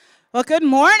Well, good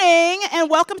morning and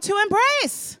welcome to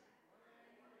Embrace.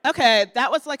 Okay,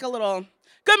 that was like a little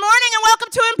good morning and welcome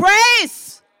to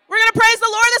Embrace. We're going to praise the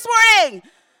Lord this morning.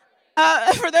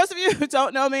 For those of you who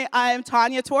don't know me, I'm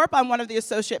Tanya Torp. I'm one of the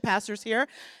associate pastors here.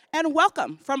 And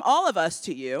welcome from all of us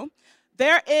to you.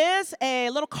 There is a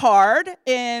little card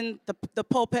in the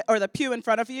pulpit or the pew in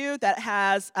front of you that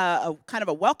has a kind of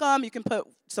a welcome. You can put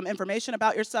some information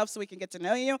about yourself so we can get to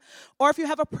know you. Or if you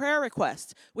have a prayer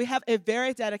request, we have a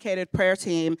very dedicated prayer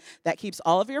team that keeps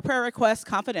all of your prayer requests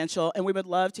confidential, and we would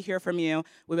love to hear from you.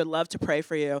 We would love to pray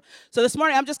for you. So this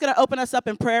morning, I'm just going to open us up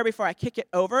in prayer before I kick it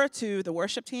over to the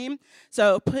worship team.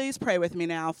 So please pray with me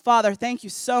now. Father, thank you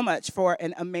so much for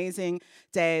an amazing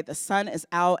day. The sun is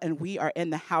out, and we are in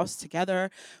the house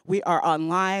together. We are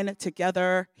online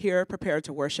together here prepared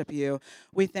to worship you.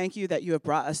 We thank you that you have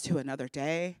brought us to another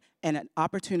day and an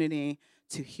opportunity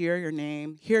to hear your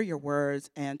name, hear your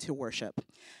words, and to worship.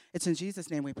 It's in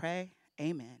Jesus' name we pray.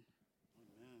 Amen. Amen.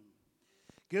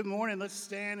 Good morning. Let's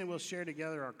stand and we'll share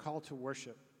together our call to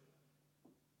worship.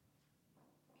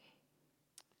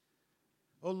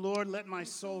 Oh Lord, let my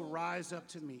soul rise up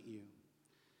to meet you.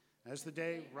 As the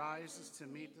day rises to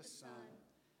meet the sun,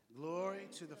 glory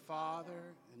to the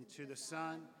Father, and to the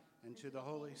Son, and to the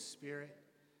Holy Spirit,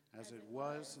 as it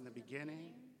was in the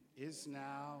beginning, is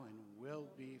now, and will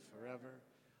be forever.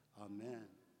 Amen.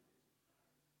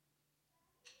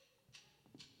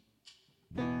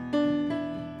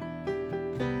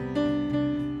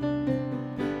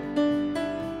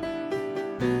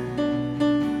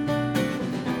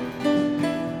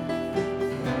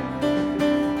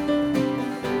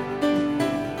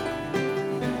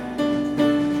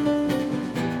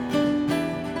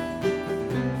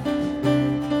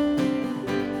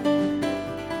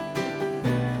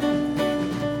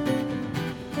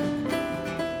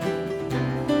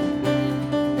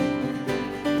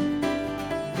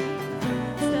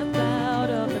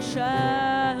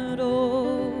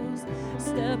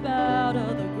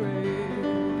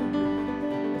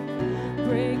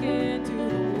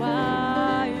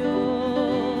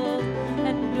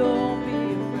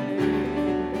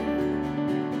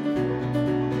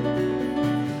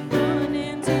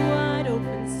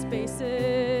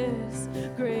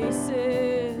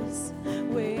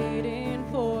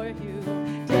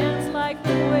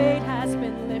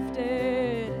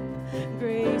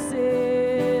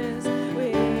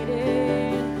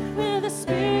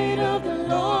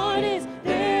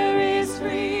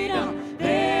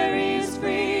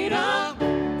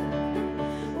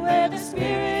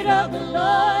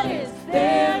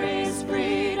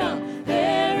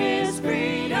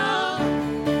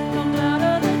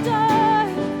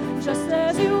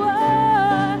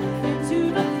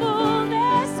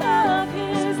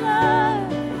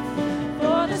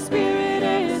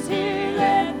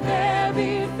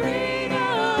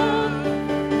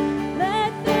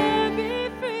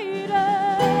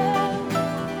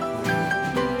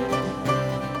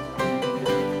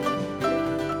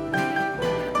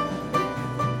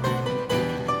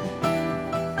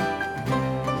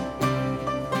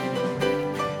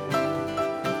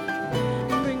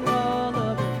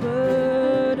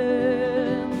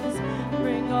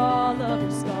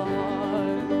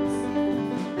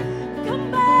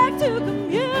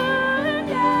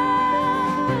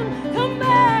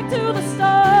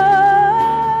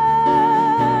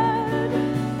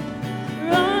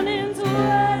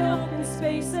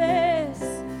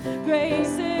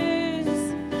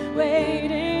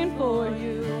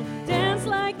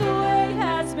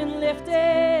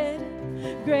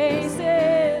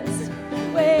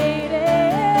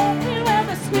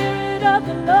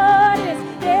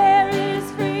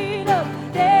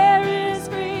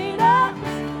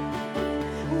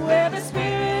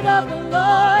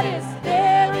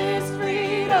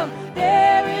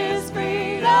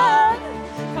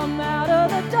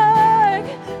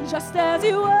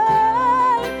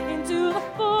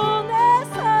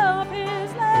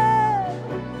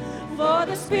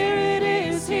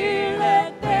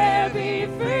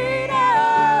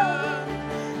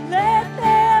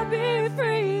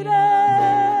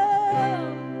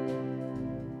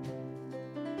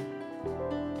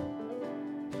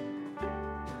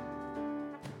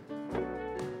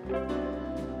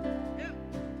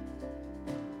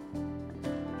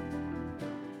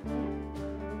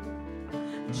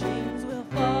 Chains will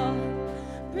fall,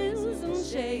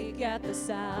 prisons shake at the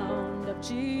sound of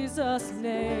Jesus'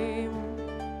 name.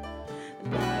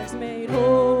 Lives made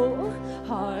whole,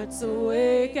 hearts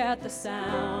awake at the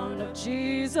sound of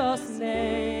Jesus'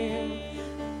 name.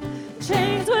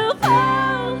 Chains will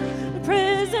fall,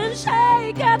 prisons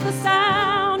shake at the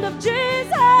sound of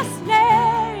Jesus'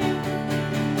 name.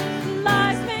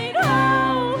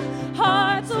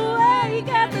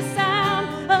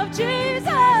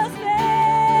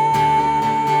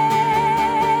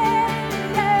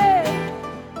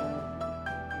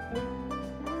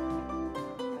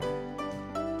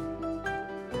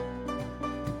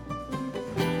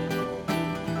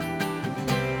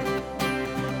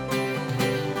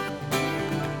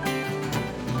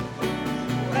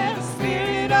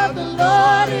 the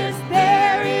Lord is,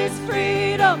 there is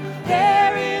freedom.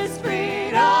 There is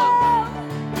freedom.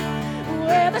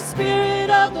 Where the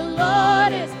Spirit of the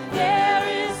Lord is, there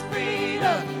is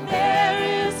freedom.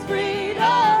 There is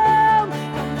freedom.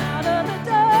 Come out of the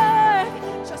dark,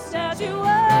 just as you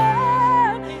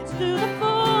are, to the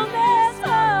fullness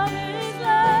of His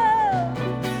love.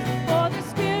 For the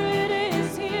Spirit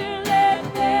is here,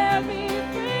 let there be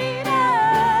freedom.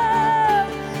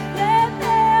 Let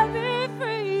there be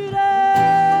freedom.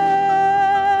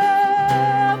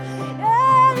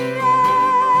 Yeah,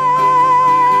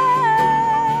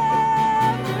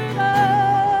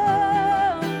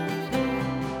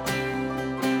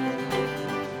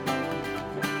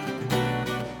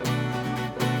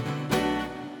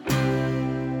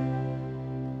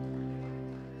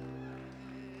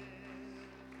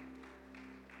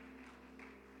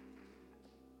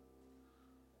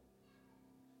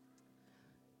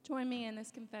 Join me in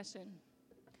this confession.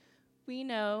 We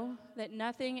know that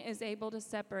nothing is able to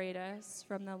separate us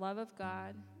from the love of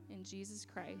God in Jesus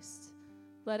Christ.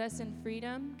 Let us in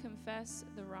freedom confess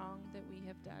the wrong that we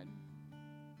have done.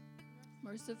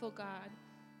 Merciful God,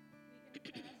 we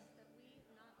confess that we have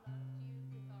not loved you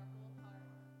with our whole heart.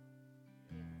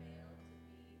 We have failed to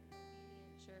be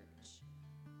obedient church.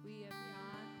 We have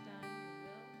not done your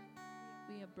will.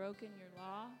 We have broken your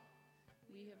law.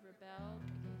 We have rebelled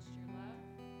against your love.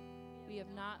 We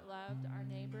have not loved our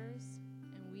neighbors,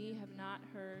 and we have not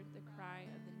heard the cry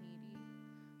of the needy.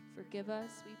 Forgive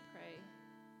us, we pray.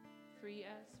 Free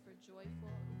us for joyful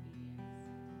obedience.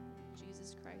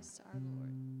 Jesus Christ our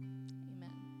Lord.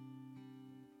 Amen.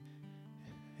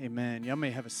 Amen. Y'all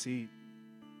may have a seat.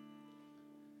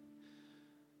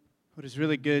 It is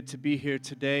really good to be here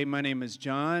today. My name is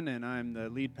John, and I'm the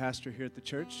lead pastor here at the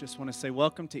church. Just want to say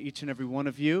welcome to each and every one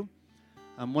of you.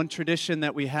 One tradition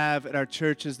that we have at our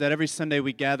church is that every Sunday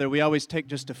we gather, we always take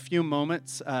just a few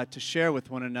moments to share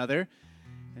with one another.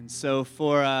 And so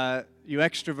for you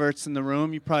extroverts in the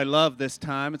room, you probably love this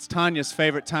time. It's Tanya's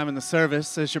favorite time in the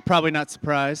service, as you're probably not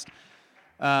surprised.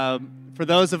 For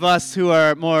those of us who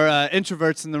are more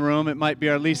introverts in the room, it might be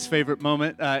our least favorite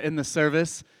moment in the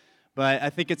service. But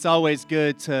I think it's always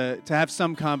good to have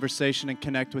some conversation and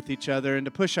connect with each other and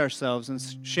to push ourselves and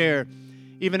share.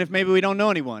 Even if maybe we don't know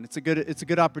anyone, it's a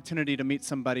good opportunity to meet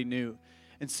somebody new.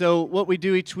 And so what we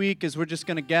do each week is we're just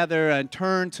going to gather and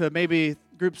turn to maybe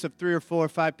groups of 3 or 4 or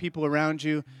 5 people around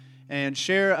you and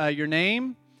share your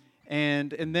name,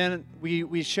 and then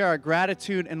we share our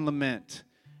gratitude and lament.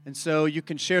 And so you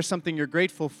can share something you're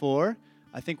grateful for.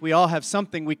 I think we all have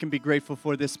something we can be grateful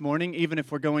for this morning, even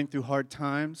if we're going through hard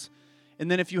times.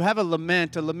 And then if you have a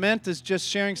lament is just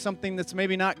sharing something that's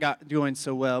maybe not doing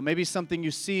so well, maybe something you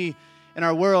see in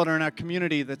our world or in our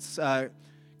community that's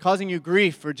causing you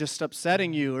grief or just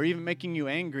upsetting you or even making you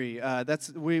angry.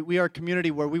 We are a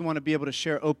community where we want to be able to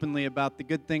share openly about the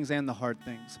good things and the hard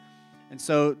things. And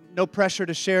so no pressure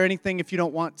to share anything if you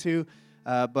don't want to,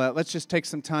 but let's just take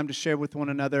some time to share with one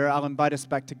another. I'll invite us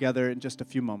back together in just a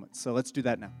few moments. So let's do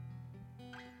that now.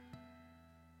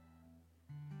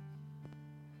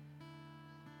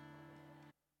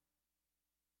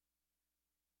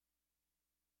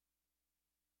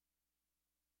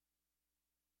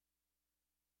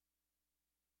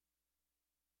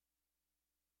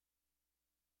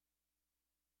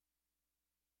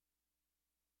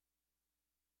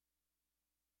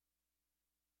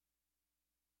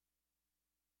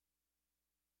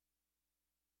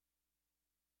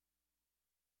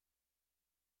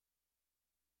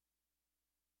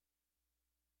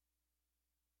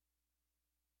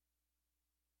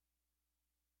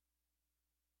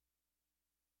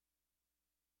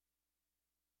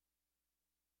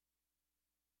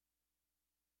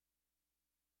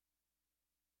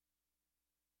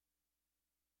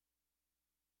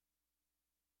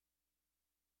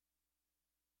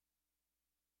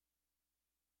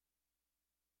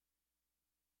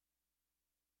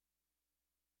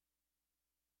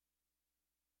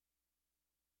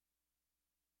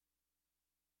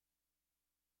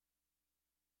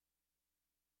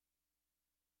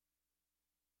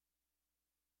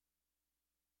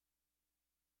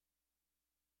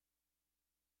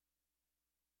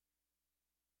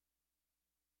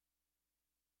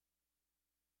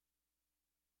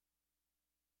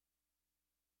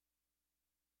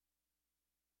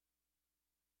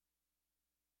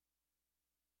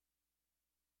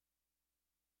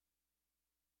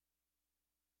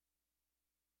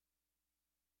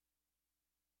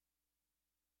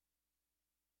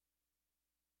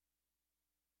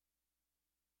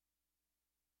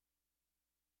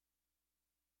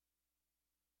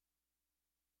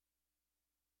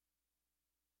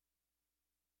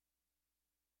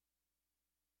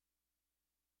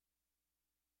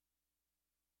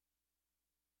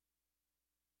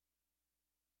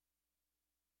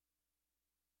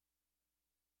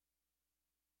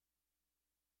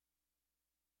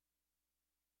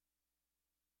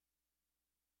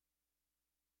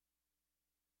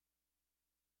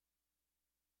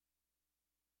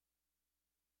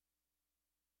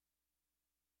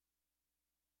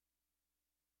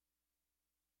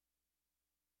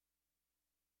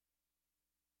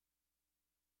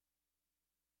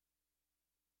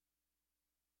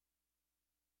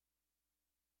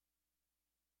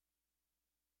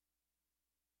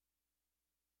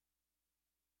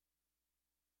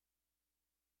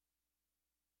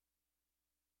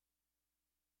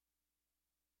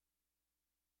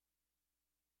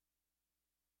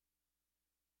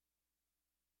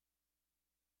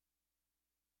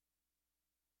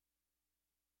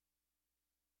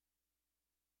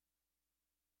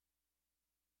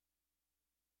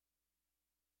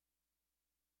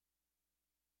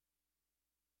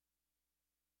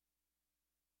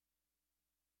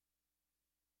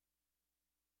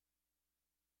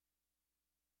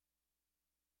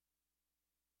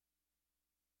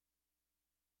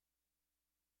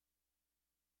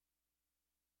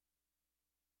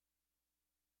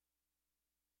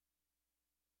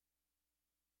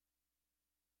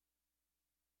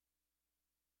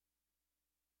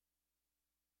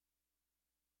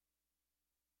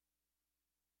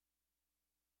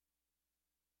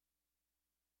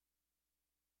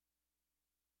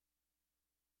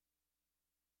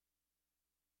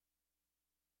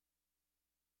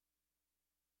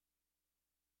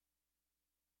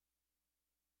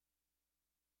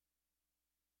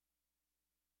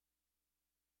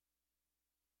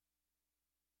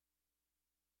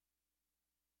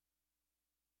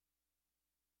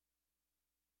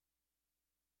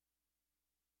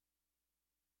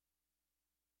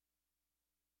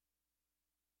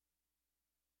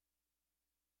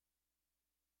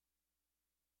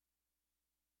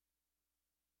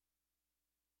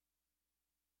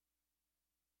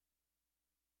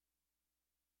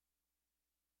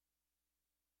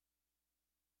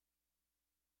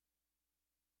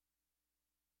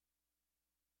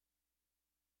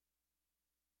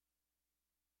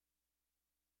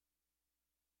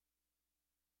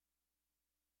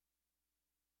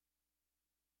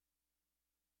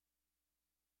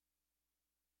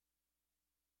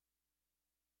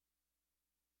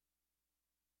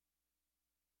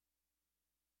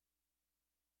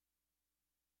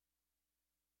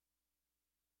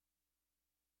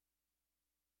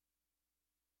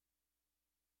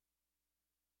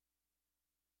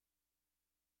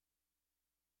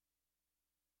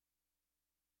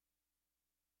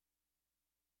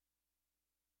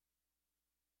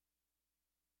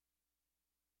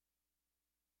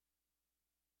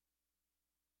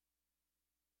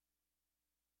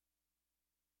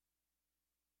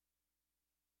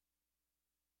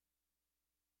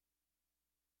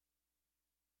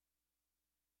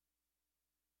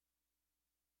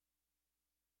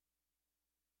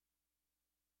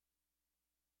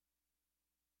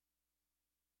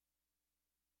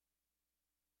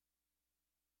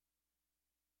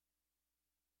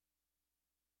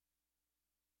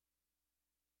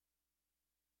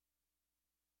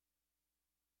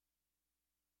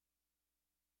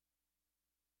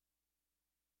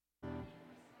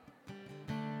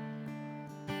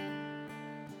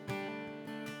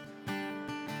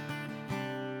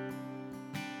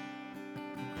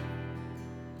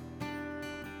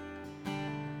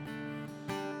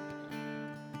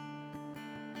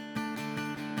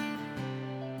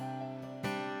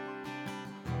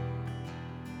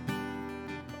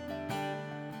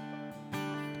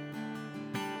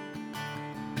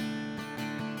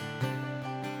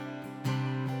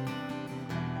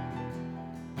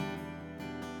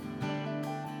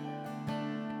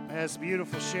 That's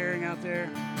beautiful sharing out there.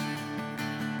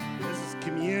 This is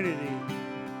community.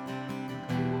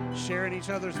 Sharing each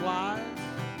other's lives.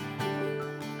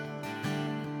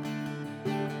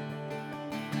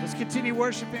 Let's continue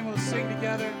worshiping. We'll sing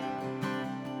together,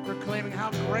 proclaiming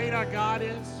how great our God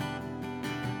is.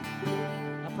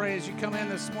 I pray as you come in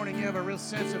this morning, you have a real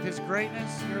sense of His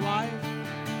greatness in your life.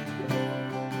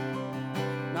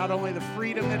 Not only the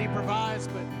freedom that He provides,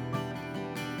 but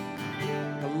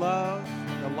the love,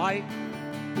 the light,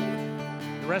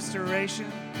 the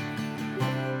restoration.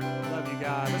 Love you,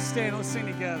 God. Let's stand, let's sing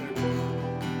together.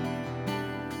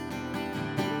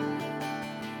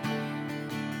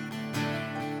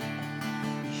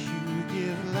 You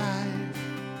give life,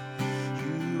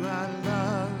 you are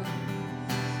love,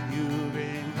 you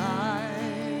bring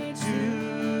light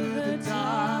to the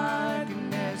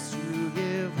darkness, you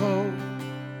give hope,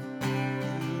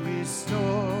 you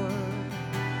restore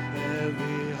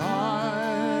every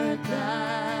heart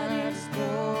that is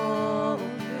broken.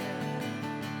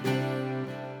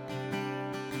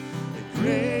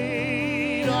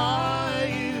 Great are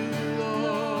you,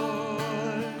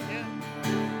 Lord.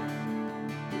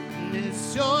 And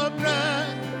it's your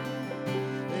breath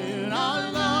in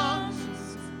our lungs,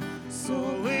 so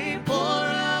we pour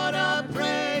out our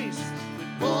praise. We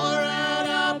pour out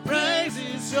our praise.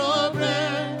 It's your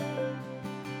breath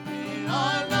in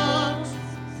our lungs,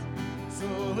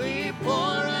 so we pour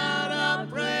out our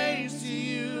praise to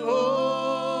you,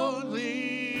 holy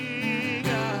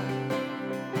God.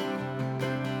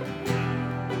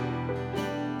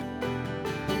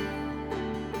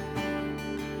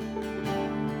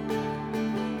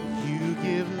 You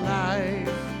give life,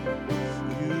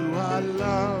 you are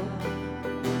love,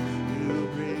 you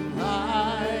bring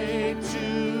light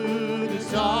to the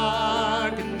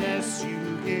darkness,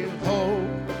 you give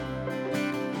hope,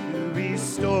 you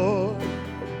restore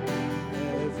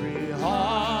every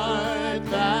heart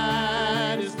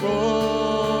that is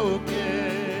broken.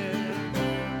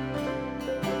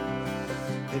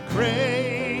 And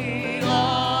great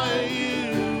are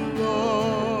you,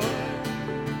 Lord.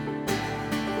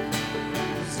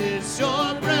 It's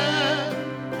your breath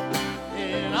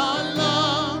in our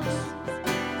lungs,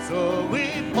 so we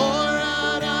pour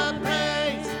out our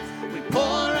praise. We pour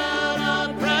out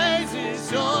our praise.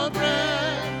 It's your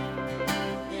breath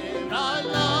in our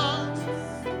lungs,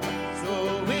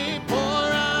 so we pour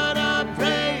out our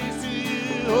praise to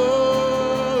you,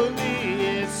 holy.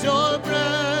 It's your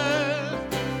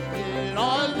breath in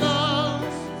our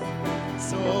lungs,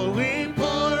 so we pour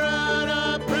out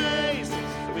our praise.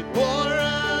 We pour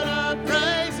out our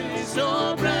praise. It's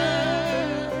your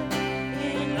breath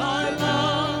in our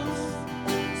lungs,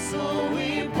 so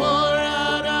we pour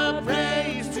out our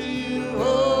praise to you,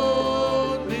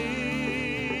 holy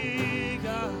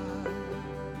God.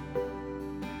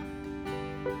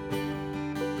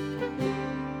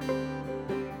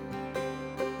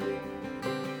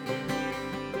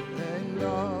 And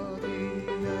all the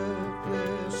earth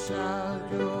will shout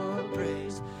your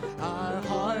praise. Our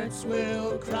hearts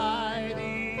will cry,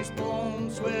 these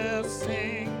bones will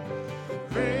sing.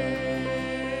 Great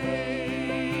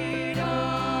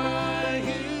are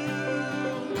you,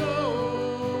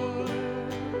 Lord.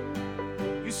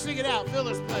 You sing it out, fill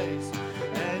this place.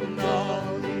 And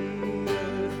all the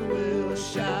earth will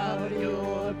shout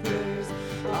your praise.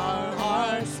 Our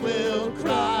hearts will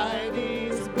cry,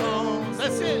 these bones.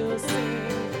 That's it.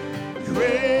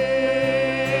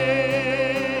 Great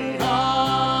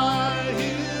are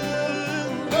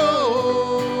you,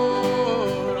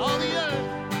 Lord. All the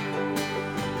earth.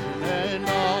 And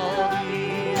all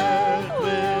the earth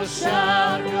will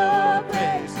shout your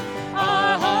praise.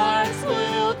 Our hearts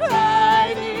will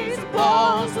cry, these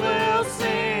bones will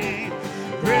sing.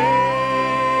 Great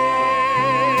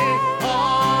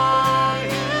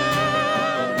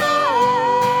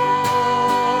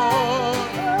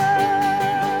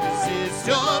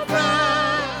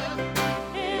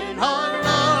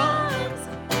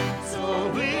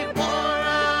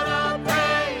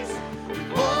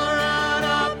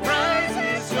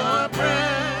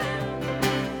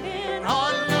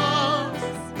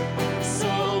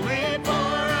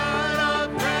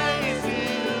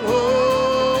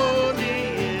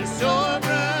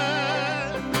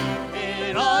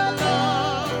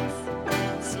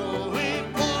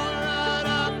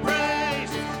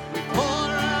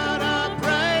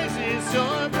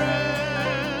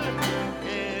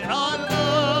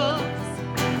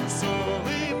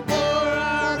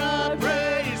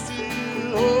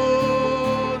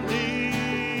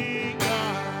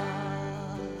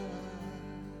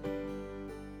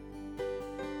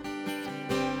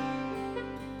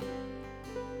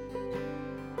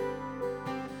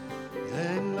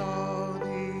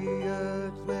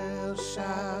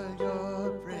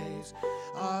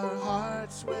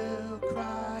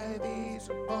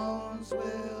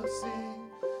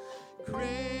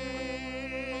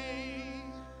Great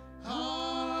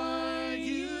are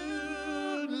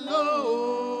you,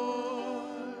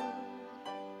 Lord,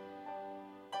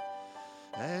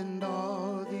 and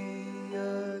all the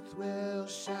earth will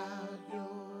shout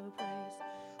your praise.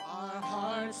 Our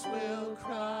hearts will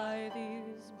cry,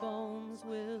 these bones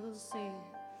will sing.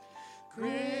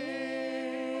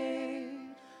 great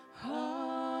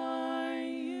Are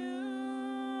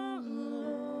you,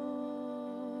 Lord?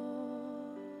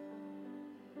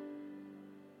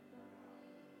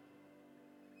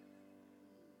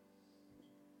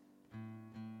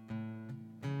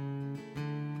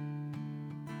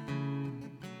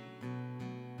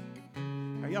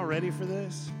 Are y'all ready for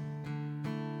this?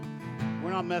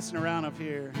 We're not messing around up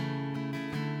here.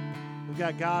 We've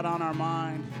got God on our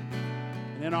mind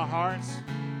and in our hearts.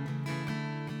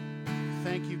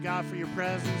 Thank you, God, for your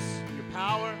presence, your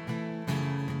power,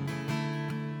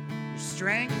 your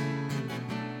strength.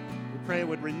 We pray it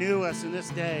would renew us in this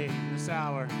day, in this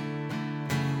hour.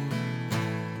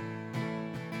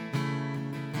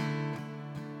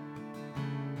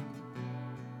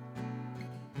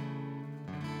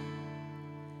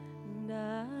 And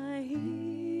I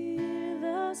hear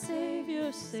the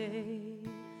Savior say,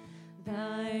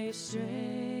 thy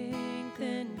strength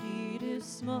indeed is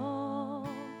small.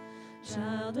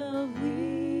 Child of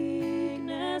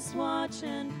weakness, watch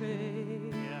and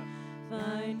pray. Yeah.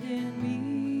 Find in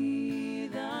me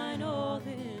thine all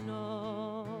in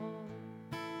all.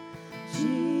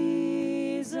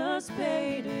 Jesus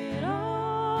paid it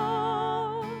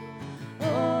all.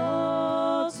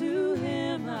 All to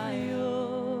him I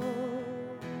owe.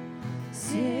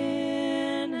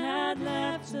 Sin had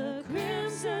left a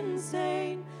crimson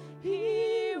stain.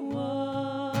 He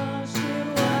washed it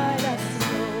white as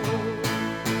snow.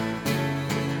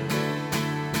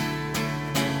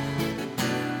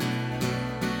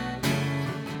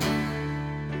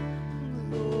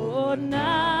 Lord,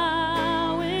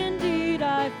 now indeed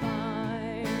I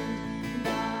find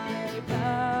thy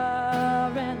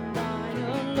power and thine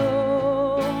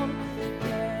alone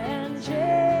can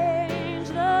change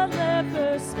the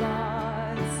leper's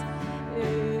spots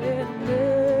and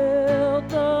melt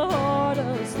the heart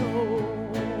of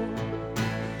stone.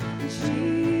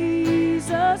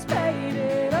 Jesus paid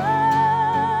it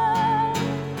all.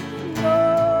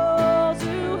 All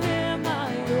to him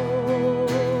I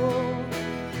owe.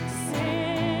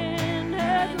 Sin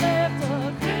had left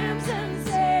a crimson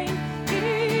stain.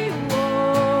 He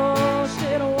washed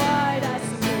it white as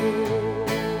snow.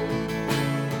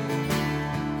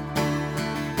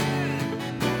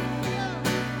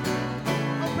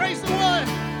 Oh, praise the one.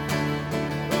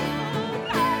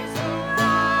 Praise the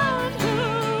one who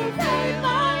paid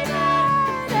my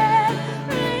debt and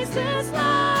raised his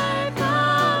life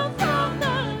up from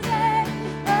the dead.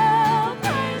 Oh,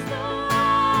 praise the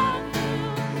one who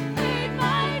paid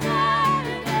my debt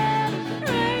and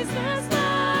raised his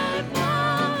life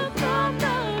up from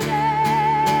the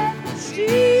dead.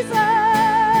 Jesus.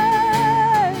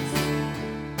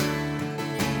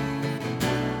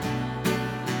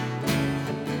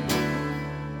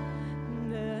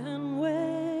 And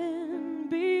when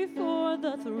before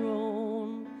the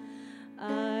throne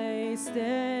I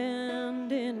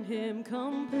stand in him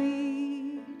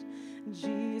complete,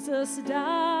 Jesus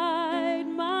died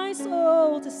my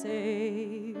soul to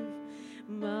save.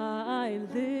 My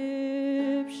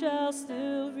lips shall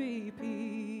still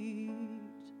repeat,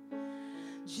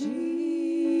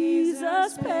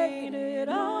 Jesus paid it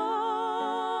all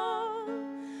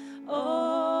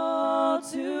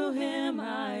to him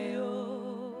I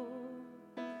owe.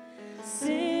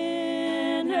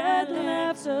 Sin had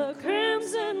left a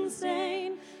crimson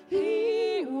stain.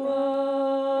 He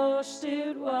washed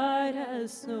it white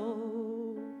as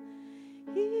snow.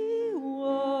 He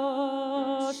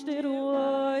washed it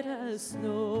white as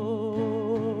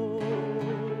snow.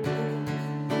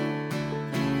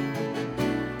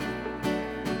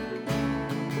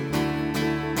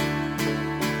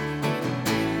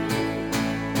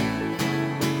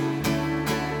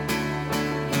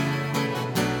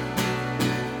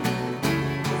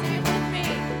 Sing it with me.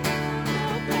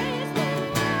 Oh, praise the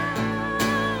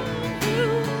one who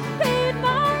paid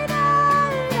my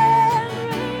debt and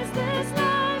raised this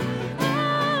life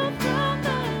up from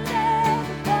the dead.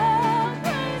 Oh,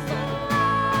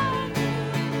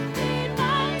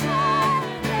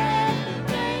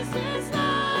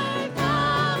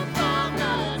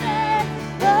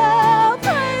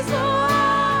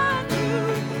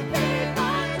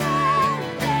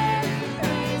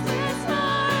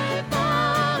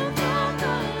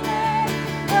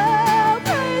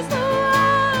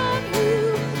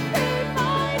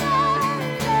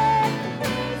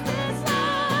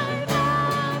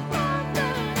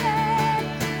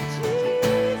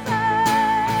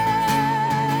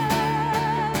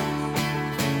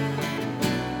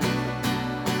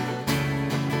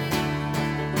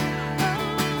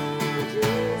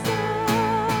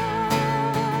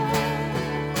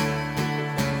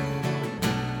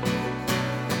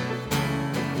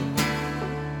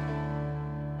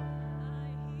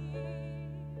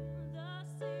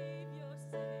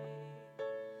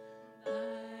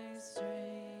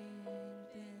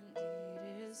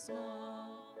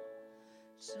 small.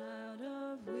 Child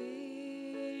of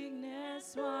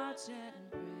weakness, watch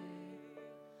and pray.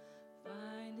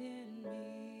 Find in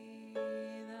me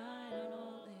thine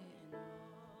all in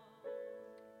all.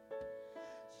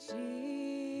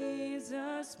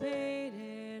 Jesus paid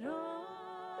it all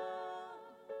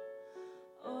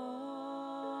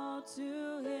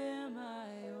to him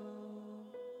I owe.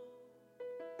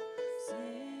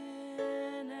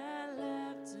 Sin had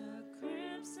left a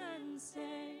crimson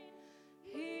stain.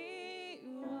 He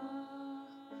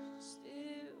washed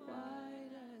it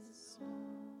white as snow.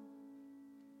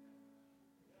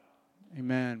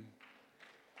 Amen.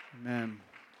 Amen.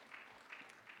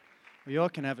 Well, you all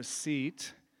can have a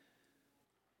seat.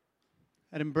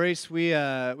 At Embrace, we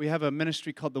have a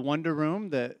ministry called the Wonder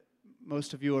Room that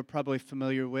most of you are probably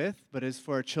familiar with, but is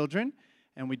for our children.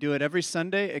 And we do it every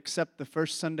Sunday except the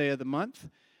first Sunday of the month.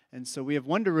 And so we have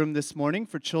Wonder Room this morning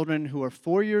for children who are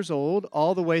 4 years old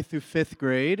all the way through 5th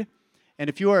grade.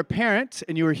 And if you are a parent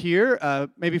and you are here,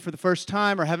 maybe for the first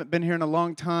time or haven't been here in a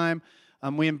long time,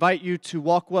 we invite you to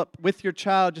walk up with your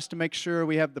child just to make sure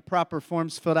we have the proper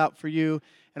forms filled out for you.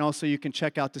 And also you can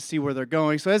check out to see where they're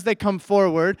going. So as they come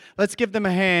forward, let's give them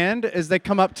a hand as they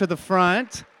come up to the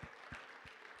front.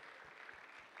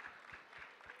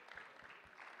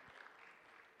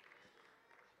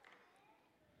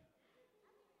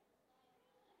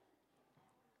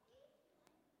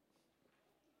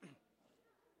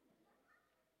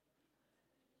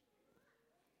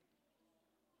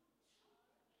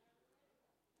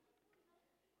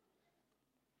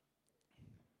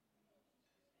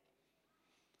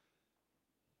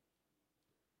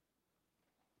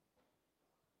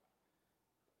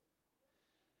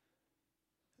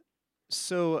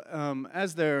 So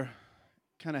as they're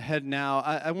kind of heading out,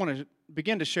 I want to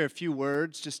begin to share a few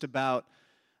words just about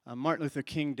Martin Luther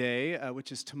King Day,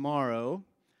 which is tomorrow.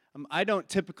 I don't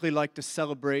typically like to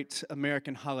celebrate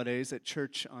American holidays at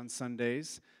church on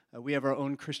Sundays. We have our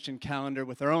own Christian calendar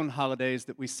with our own holidays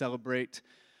that we celebrate.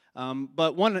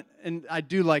 But one, and I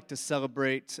do like to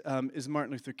celebrate, is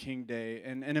Martin Luther King Day.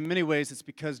 And in many ways, it's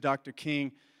because Dr.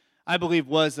 King, I believe,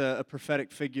 was a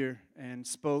prophetic figure and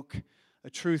spoke a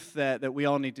truth that we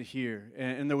all need to hear.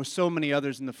 And there were so many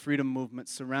others in the freedom movement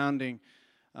surrounding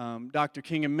Dr.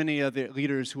 King and many other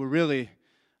leaders who were really,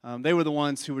 they were the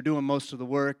ones who were doing most of the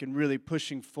work and really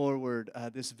pushing forward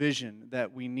this vision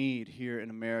that we need here in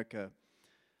America.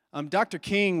 Dr.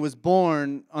 King was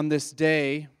born on this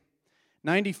day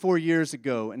 94 years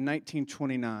ago in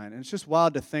 1929. And it's just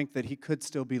wild to think that he could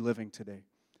still be living today.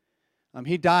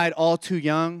 He died all too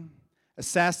young,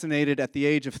 assassinated at the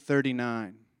age of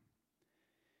 39.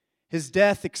 His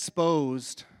death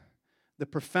exposed the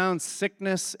profound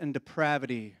sickness and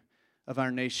depravity of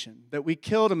our nation, that we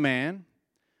killed a man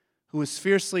who was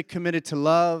fiercely committed to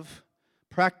love,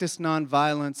 practiced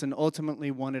nonviolence, and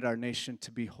ultimately wanted our nation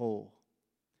to be whole.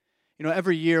 You know,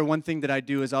 every year, one thing that I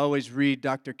do is always read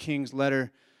Dr. King's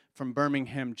letter from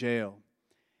Birmingham jail.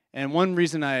 And one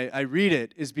reason I read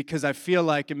it is because I feel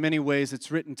like in many ways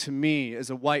it's written to me as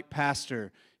a white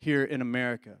pastor here in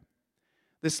America.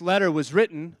 This letter was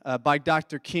written by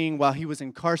Dr. King while he was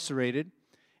incarcerated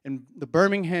in the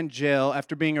Birmingham jail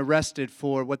after being arrested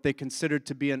for what they considered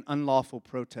to be an unlawful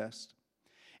protest.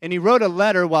 And he wrote a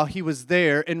letter while he was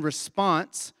there in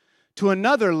response to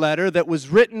another letter that was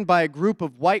written by a group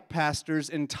of white pastors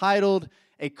entitled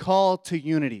A Call to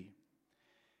Unity.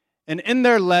 And in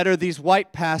their letter, these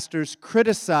white pastors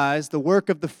criticized the work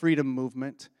of the freedom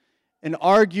movement and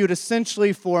argued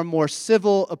essentially for a more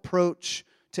civil approach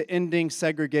to ending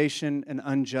segregation and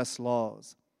unjust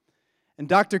laws. And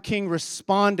Dr. King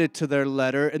responded to their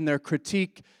letter in their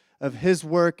critique of his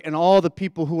work and all the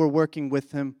people who were working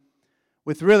with him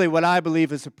with really what I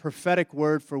believe is a prophetic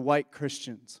word for white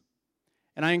Christians.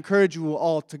 And I encourage you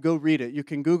all to go read it. You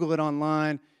can Google it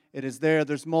online. It is there.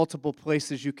 There's multiple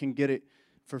places you can get it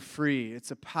for free. It's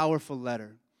a powerful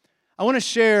letter. I want to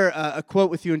share a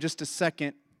quote with you in just a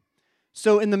second.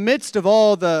 So in the midst of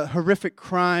all the horrific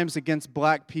crimes against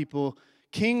black people,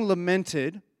 King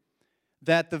lamented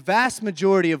that the vast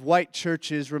majority of white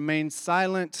churches remained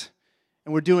silent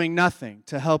and were doing nothing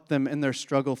to help them in their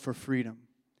struggle for freedom.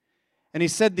 And he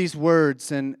said these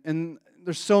words, and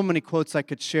there's so many quotes I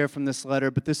could share from this letter,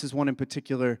 but this is one in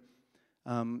particular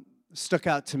stuck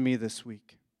out to me this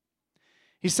week.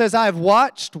 He says, "I have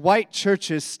watched white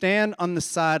churches stand on the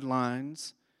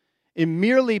sidelines and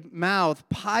merely mouth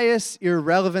pious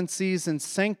irrelevancies and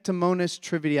sanctimonious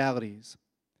trivialities.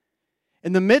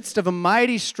 In the midst of a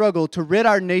mighty struggle to rid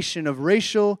our nation of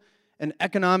racial and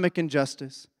economic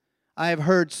injustice, I have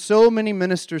heard so many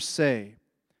ministers say,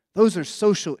 those are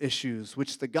social issues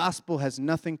which the gospel has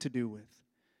nothing to do with.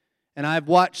 And I've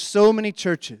watched so many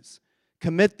churches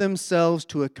commit themselves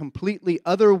to a completely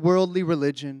otherworldly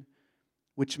religion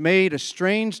which made a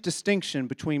strange distinction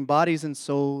between bodies and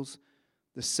souls,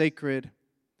 the sacred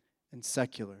and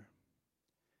secular.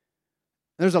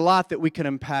 There's a lot that we can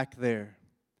unpack there.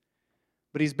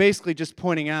 But he's basically just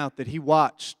pointing out that he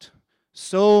watched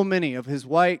so many of his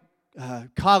white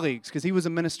colleagues, because he was a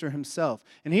minister himself,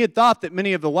 and he had thought that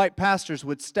many of the white pastors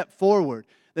would step forward,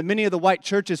 that many of the white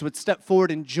churches would step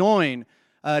forward and join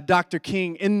Dr.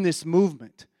 King in this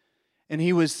movement. And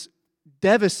he was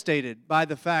devastated by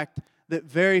the fact that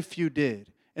very few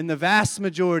did. And the vast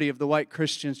majority of the white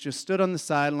Christians just stood on the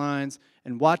sidelines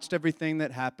and watched everything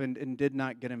that happened and did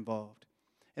not get involved.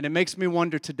 And it makes me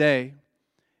wonder today,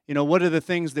 what are the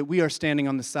things that we are standing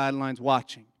on the sidelines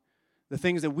watching? The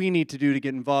things that we need to do to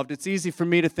get involved. It's easy for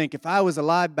me to think if I was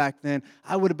alive back then,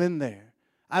 I would have been there.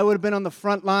 I would have been on the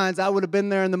front lines. I would have been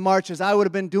there in the marches. I would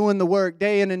have been doing the work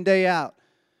day in and day out.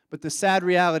 But the sad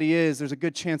reality is there's a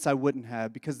good chance I wouldn't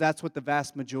have, because that's what the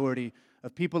vast majority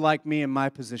of people like me in my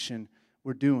position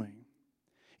were doing.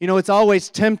 It's always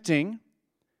tempting.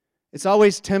 It's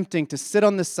always tempting to sit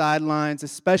on the sidelines,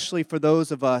 especially for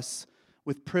those of us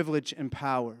with privilege and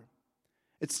power.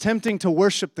 It's tempting to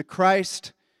worship the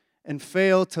Christ and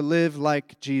fail to live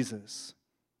like Jesus.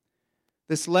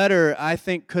 This letter, I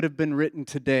think, could have been written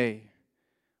today.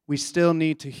 We still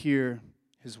need to hear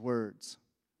his words.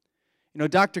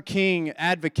 Dr. King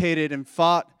advocated and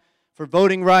fought for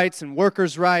voting rights and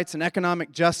workers' rights and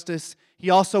economic justice. He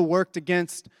also worked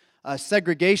against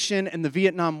segregation in the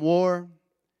Vietnam War.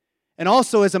 And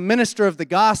also, as a minister of the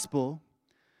gospel,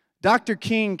 Dr.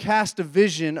 King cast a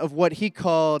vision of what he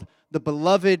called the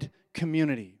beloved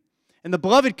community. And the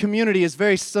beloved community is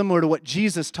very similar to what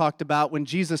Jesus talked about when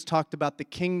Jesus talked about the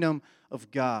kingdom of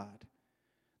God.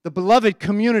 The beloved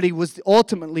community was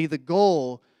ultimately the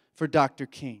goal for Dr.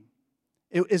 King.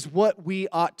 It is what we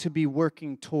ought to be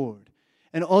working toward.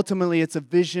 And ultimately, it's a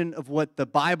vision of what the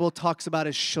Bible talks about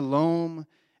as shalom.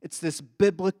 It's this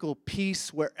biblical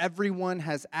peace where everyone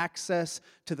has access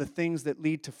to the things that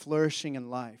lead to flourishing in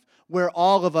life, where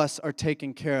all of us are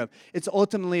taken care of. It's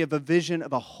ultimately of a vision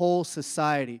of a whole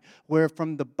society where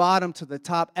from the bottom to the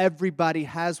top, everybody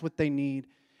has what they need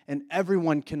and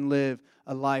everyone can live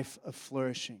a life of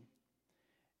flourishing.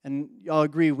 And y'all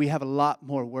agree we have a lot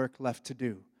more work left to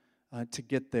do to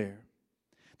get there.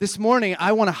 This morning,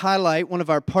 I want to highlight one of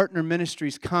our partner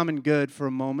ministries, Common Good, for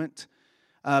a moment.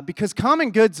 Because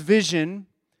Common Good's vision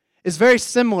is very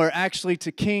similar, actually,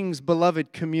 to King's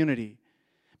beloved community.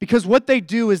 Because what they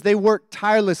do is they work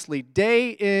tirelessly,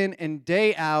 day in and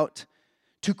day out,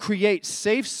 to create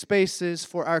safe spaces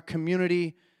for our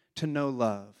community to know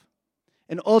love.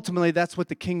 And ultimately, that's what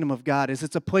the kingdom of God is.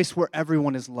 It's a place where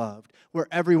everyone is loved, where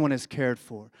everyone is cared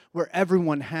for, where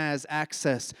everyone has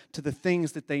access to the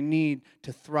things that they need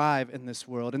to thrive in this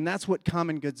world. And that's what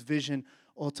Common Good's vision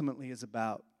ultimately is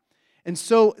about. And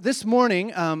so this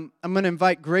morning, I'm going to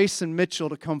invite Grayson Mitchell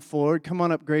to come forward. Come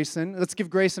on up, Grayson. Let's give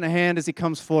Grayson a hand as he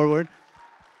comes forward.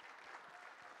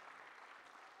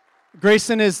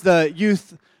 Grayson is the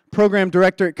youth program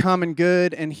director at Common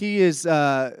Good, and he has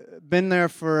been there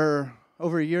for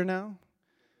over a year now.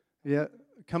 Yeah,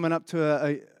 coming up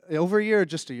to over a year or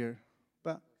just a year?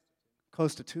 About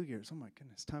close to 2 years. Oh my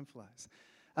goodness, time flies.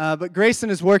 But Grayson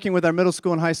is working with our middle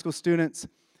school and high school students,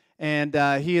 and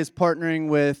he is partnering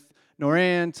with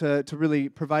Noran to really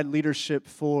provide leadership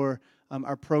for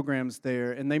our programs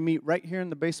there. And they meet right here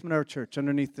in the basement of our church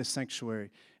underneath this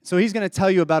sanctuary. So he's going to tell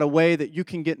you about a way that you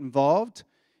can get involved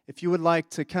if you would like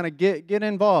to kind of get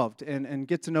involved and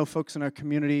get to know folks in our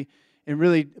community and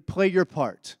really play your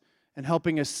part in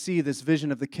helping us see this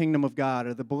vision of the kingdom of God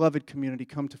or the beloved community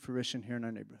come to fruition here in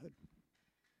our neighborhood.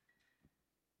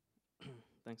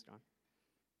 Thanks, John.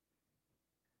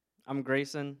 I'm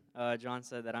Grayson. John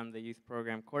said that I'm the youth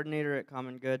program coordinator at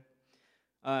Common Good.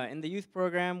 In the youth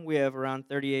program, we have around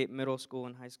 38 middle school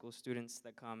and high school students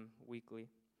that come weekly.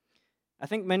 I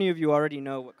think many of you already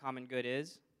know what Common Good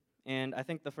is, and I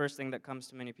think the first thing that comes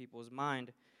to many people's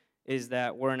mind is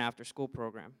that we're an after-school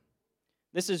program.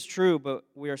 This is true, but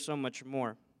we are so much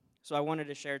more. So I wanted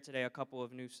to share today a couple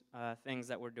of new things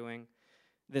that we're doing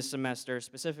this semester,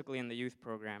 specifically in the youth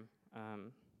program,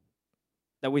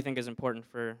 that we think is important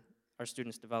for our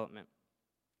students' development.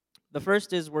 The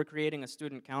first is we're creating a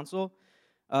student council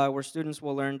where students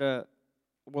will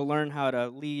learn how to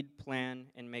lead, plan,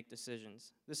 and make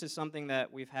decisions. This is something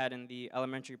that we've had in the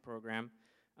elementary program,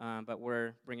 but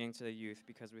we're bringing to the youth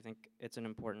because we think it's an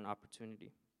important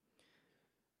opportunity.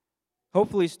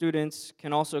 Hopefully, students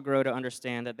can also grow to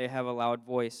understand that they have a loud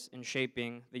voice in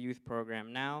shaping the youth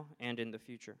program now and in the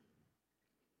future.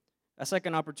 A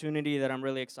second opportunity that I'm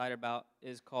really excited about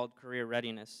is called career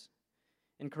readiness.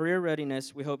 In career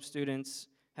readiness, we hope students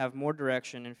have more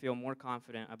direction and feel more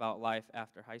confident about life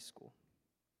after high school.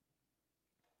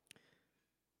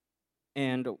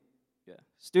 And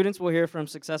students will hear from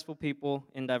successful people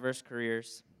in diverse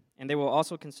careers, and they will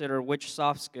also consider which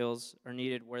soft skills are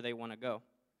needed where they want to go.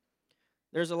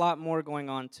 There's a lot more going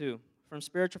on too, from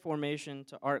spiritual formation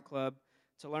to art club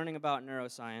to learning about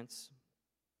neuroscience.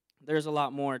 There's a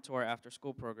lot more to our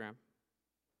after-school program.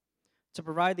 To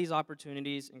provide these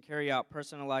opportunities and carry out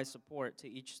personalized support to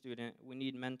each student, we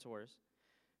need mentors.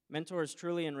 Mentors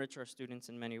truly enrich our students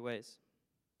in many ways.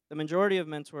 The majority of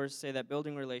mentors say that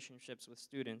building relationships with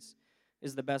students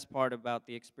is the best part about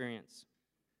the experience.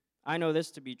 I know this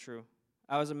to be true.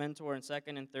 I was a mentor in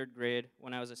 2nd and 3rd grade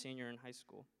when I was a senior in high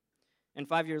school. And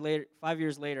 5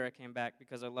 years later, I came back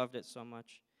because I loved it so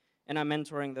much. And I'm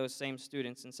mentoring those same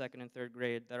students in 2nd and 3rd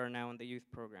grade that are now in the youth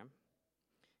program.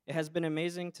 It has been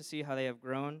amazing to see how they have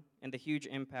grown and the huge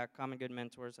impact Common Good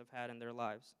mentors have had in their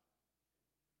lives.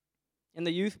 In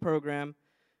the youth program,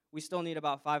 we still need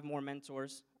about 5 more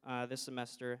mentors this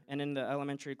semester, and in the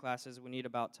elementary classes, we need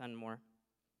about 10 more.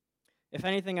 If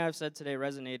anything I've said today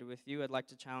resonated with you, I'd like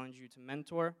to challenge you to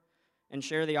mentor and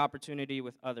share the opportunity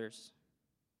with others.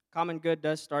 Common Good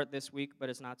does start this week, but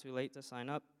it's not too late to sign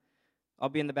up. I'll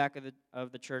be in the back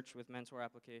of the church with mentor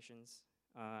applications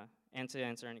and to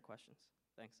answer any questions.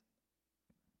 Thanks.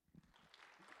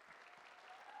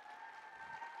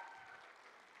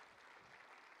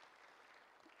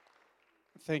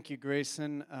 Thank you,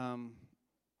 Grayson.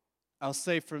 I'll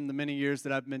say from the many years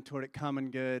that I've mentored at Common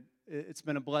Good, it's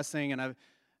been a blessing, and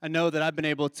I know that I've been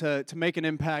able to make an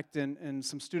impact in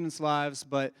some students' lives,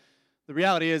 but the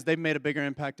reality is they've made a bigger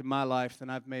impact in my life than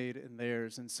I've made in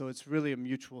theirs, and so it's really a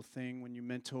mutual thing when you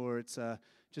mentor. It's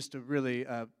just a really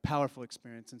powerful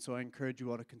experience, and so I encourage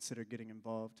you all to consider getting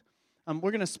involved.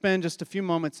 We're going to spend just a few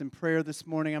moments in prayer this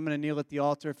morning. I'm going to kneel at the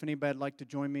altar. If anybody would like to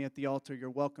join me at the altar, you're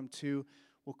welcome to.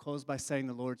 We'll close by saying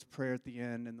the Lord's Prayer at the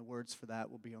end, and the words for that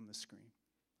will be on the screen.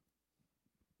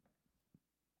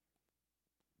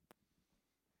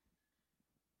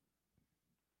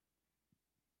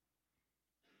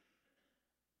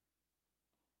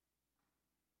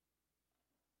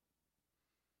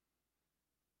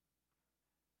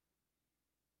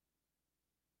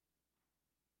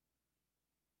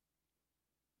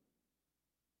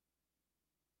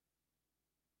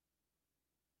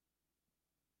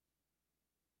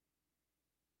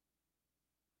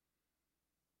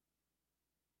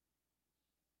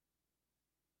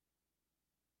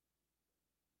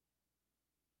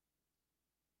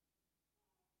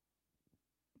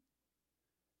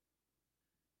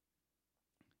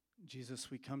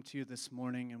 Jesus, we come to you this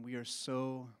morning, and we are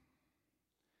so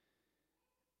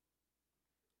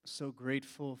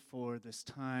grateful for this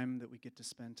time that we get to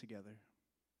spend together.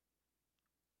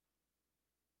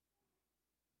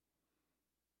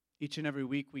 Each and every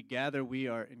week we gather, we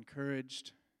are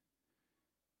encouraged,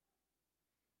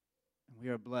 and we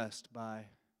are blessed by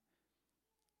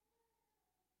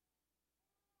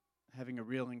having a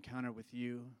real encounter with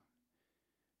you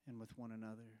and with one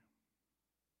another.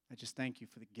 I just thank you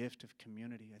for the gift of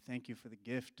community. I thank you for the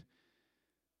gift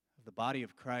of the body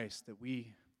of Christ, that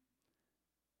we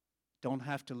don't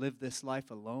have to live this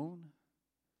life alone.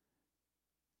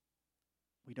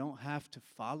 We don't have to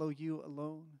follow you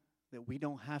alone, that we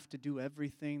don't have to do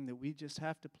everything, that we just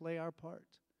have to play our part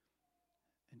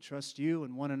and trust you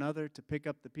and one another to pick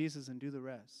up the pieces and do the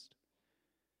rest.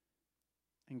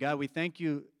 And God, we thank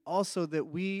you also that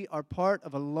we are part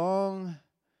of a long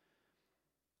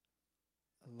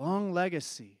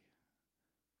legacy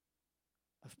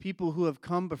of people who have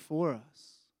come before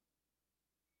us.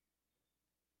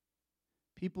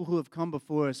 People who have come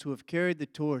before us, who have carried the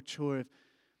torch, who have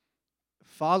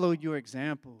followed your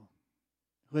example,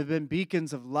 who have been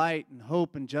beacons of light and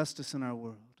hope and justice in our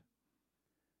world,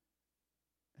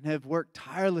 and have worked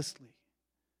tirelessly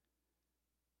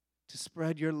to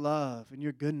spread your love and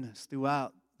your goodness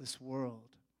throughout this world.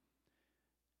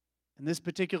 And this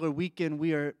particular weekend,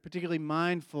 we are particularly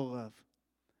mindful of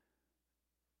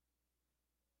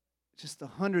just the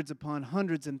hundreds upon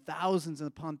hundreds and thousands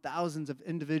upon thousands of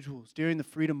individuals during the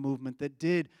freedom movement that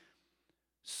did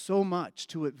so much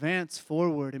to advance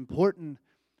forward important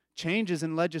changes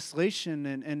in legislation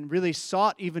and really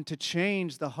sought even to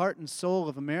change the heart and soul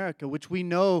of America, which we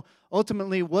know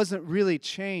ultimately wasn't really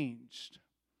changed.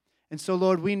 And so,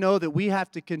 Lord, we know that we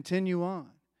have to continue on.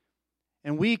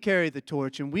 And we carry the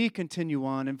torch, and we continue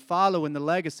on and follow in the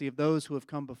legacy of those who have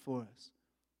come before us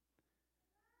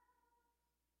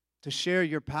to share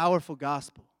your powerful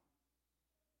gospel,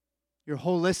 your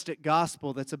holistic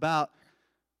gospel that's about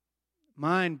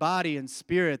mind, body, and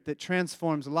spirit that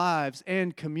transforms lives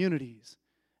and communities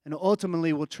and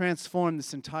ultimately will transform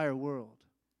this entire world.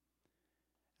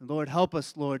 And Lord, help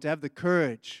us, Lord, to have the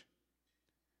courage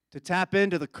to tap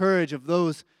into the courage of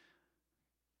those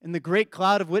in the great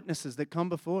cloud of witnesses that come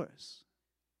before us,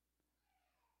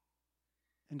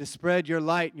 and to spread your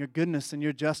light and your goodness and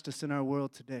your justice in our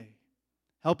world today.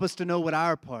 Help us to know what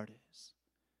our part is.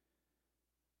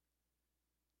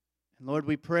 And Lord,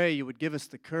 we pray you would give us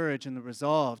the courage and the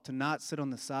resolve to not sit on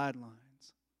the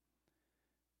sidelines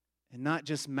and not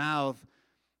just mouth,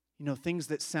 things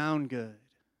that sound good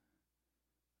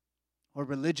or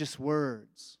religious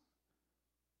words.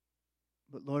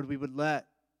 But Lord, we would let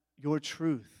your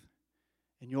truth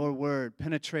and your word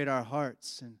penetrate our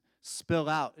hearts and spill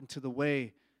out into the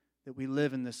way that we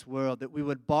live in this world, that we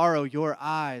would borrow your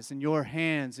eyes and your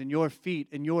hands and your feet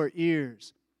and your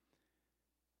ears,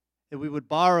 that we would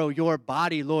borrow your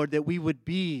body, Lord, that we would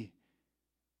be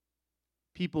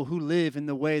people who live in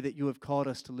the way that you have called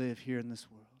us to live here in this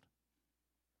world.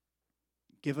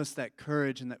 Give us that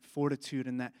courage and that fortitude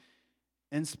and that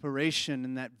inspiration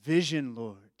and that vision,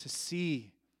 Lord, to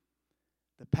see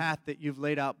the path that you've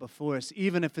laid out before us,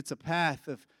 even if it's a path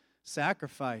of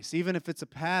sacrifice, even if it's a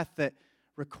path that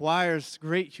requires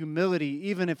great humility,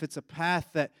 even if it's a path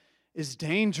that is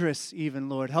dangerous even,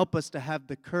 Lord. Help us to have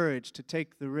the courage to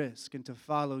take the risk and to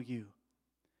follow you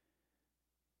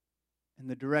in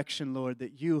the direction, Lord,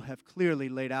 that you have clearly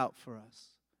laid out for us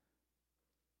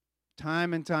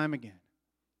time and time again.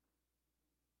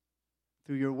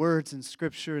 Through your words in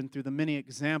Scripture and through the many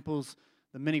examples,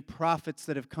 the many prophets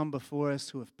that have come before us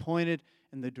who have pointed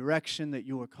in the direction that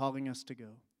you are calling us to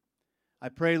go. I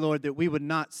pray, Lord, that we would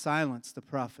not silence the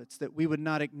prophets, that we would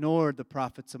not ignore the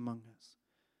prophets among us,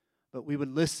 but we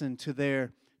would listen to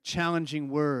their challenging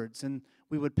words and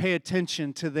we would pay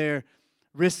attention to their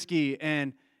risky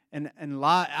and kind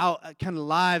of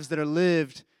lives that are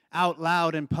lived out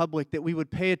loud in public, that we would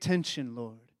pay attention,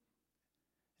 Lord,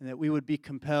 and that we would be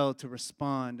compelled to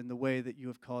respond in the way that you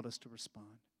have called us to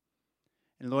respond.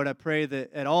 And Lord, I pray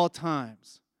that at all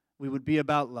times we would be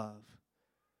about love.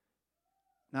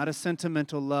 Not a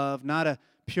sentimental love, not a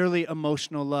purely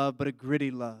emotional love, but a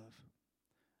gritty love.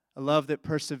 A love that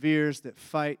perseveres, that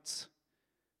fights,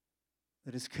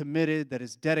 that is committed, that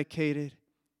is dedicated.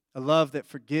 A love that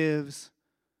forgives.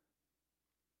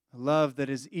 A love that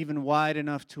is even wide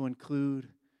enough to include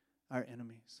our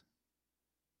enemies.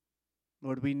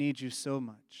 Lord, we need you so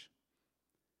much.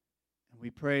 And we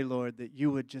pray, Lord, that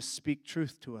you would just speak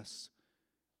truth to us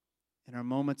in our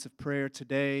moments of prayer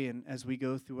today and as we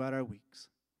go throughout our weeks.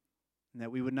 And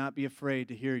that we would not be afraid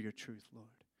to hear your truth, Lord,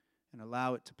 and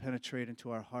allow it to penetrate into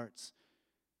our hearts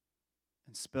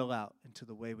and spill out into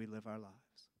the way we live our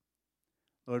lives.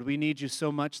 Lord, we need you so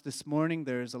much this morning.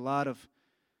 There is a lot of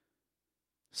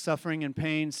suffering and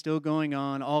pain still going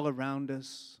on all around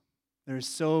us. There is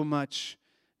so much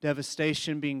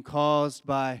devastation being caused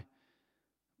by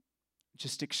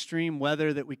just extreme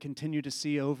weather that we continue to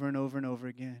see over and over and over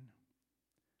again.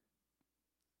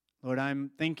 Lord, I'm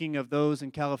thinking of those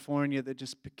in California that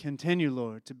just continue,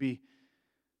 Lord, to be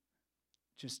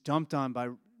just dumped on by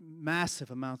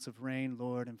massive amounts of rain,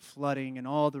 Lord, and flooding and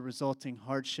all the resulting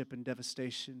hardship and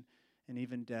devastation and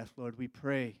even death. Lord, we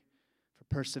pray for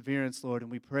perseverance, Lord,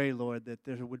 and we pray, Lord, that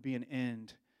there would be an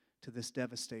end to this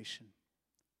devastation.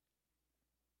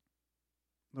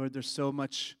 Lord, there's so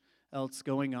much else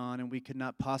going on, and we could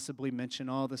not possibly mention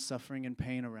all the suffering and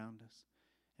pain around us.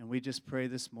 And we just pray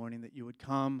this morning that you would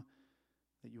come,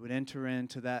 that you would enter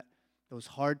into those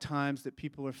hard times that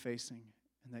people are facing,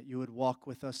 and that you would walk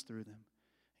with us through them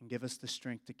and give us the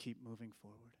strength to keep moving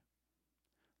forward.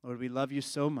 Lord, we love you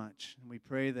so much, and we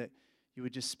pray that you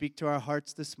would just speak to our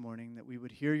hearts this morning, that we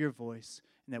would hear your voice,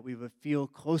 and that we would feel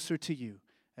closer to you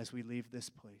as we leave this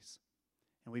place.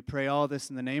 And we pray all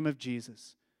this in the name of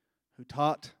Jesus, who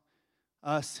taught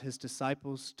us, his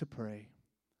disciples, to pray,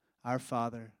 Our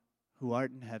Father, who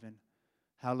art in heaven,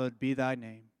 hallowed be thy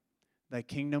name. Thy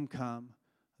kingdom come,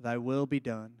 thy will be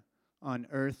done, on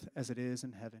earth as it is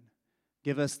in heaven.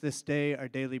 Give us this day our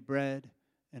daily bread,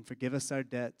 and forgive us our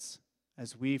debts,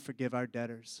 as we forgive our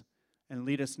debtors. And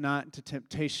lead us not into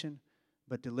temptation,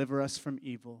 but deliver us from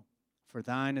evil. For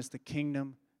thine is the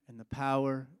kingdom, and the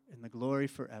power, and the glory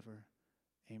forever.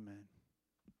 Amen.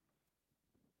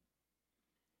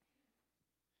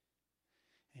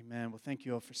 Amen. Well, thank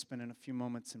you all for spending a few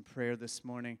moments in prayer this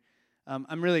morning.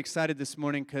 I'm really excited this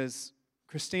morning because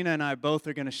Christina and I both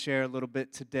are going to share a little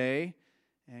bit today,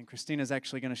 and Christina is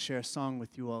actually going to share a song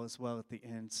with you all as well at the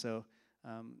end. So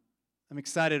I'm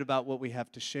excited about what we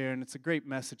have to share, and it's a great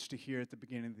message to hear at the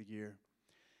beginning of the year.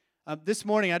 This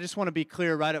morning, I just want to be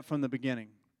clear right up from the beginning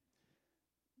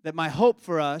that my hope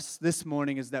for us this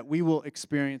morning is that we will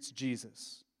experience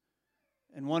Jesus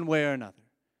in one way or another,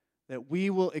 that we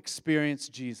will experience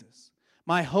Jesus.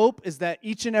 My hope is that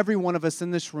each and every one of us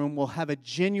in this room will have a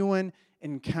genuine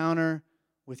encounter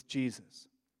with Jesus.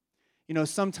 You know,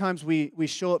 sometimes we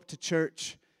show up to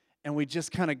church and we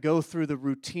just kind of go through the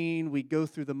routine, we go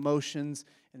through the motions,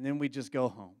 and then we just go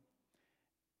home.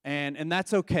 And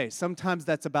that's okay. Sometimes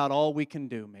that's about all we can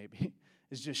do, maybe,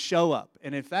 is just show up.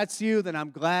 And if that's you, then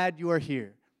I'm glad you are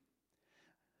here.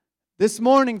 This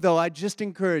morning, though, I just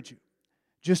encourage you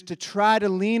just to try to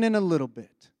lean in a little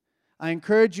bit. I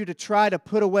encourage you to try to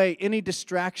put away any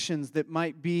distractions that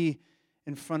might be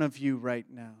in front of you right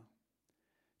now.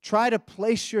 Try to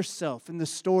place yourself in the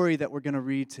story that we're going to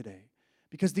read today.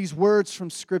 Because these words from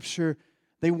Scripture,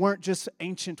 they weren't just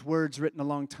ancient words written a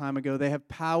long time ago. They have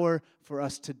power for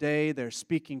us today. They're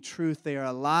speaking truth. They are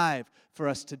alive for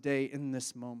us today in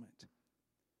this moment.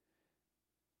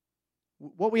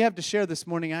 What we have to share this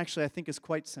morning, actually, I think is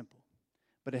quite simple.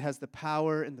 But it has the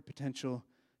power and the potential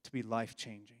to be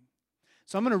life-changing.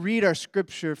 So I'm going to read our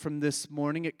Scripture from this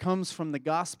morning. It comes from the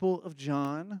Gospel of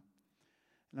John.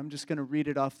 And I'm just going to read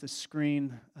it off the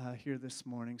screen here this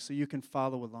morning so you can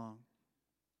follow along.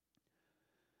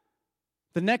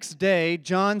 The next day,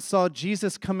 John saw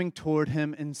Jesus coming toward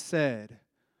him and said,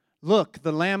 "Look,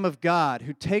 the Lamb of God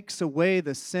who takes away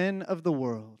the sin of the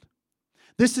world.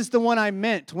 This is the one I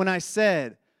meant when I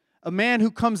said, 'A man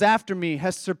who comes after me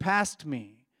has surpassed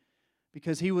me,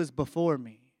 because he was before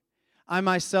me.' I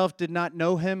myself did not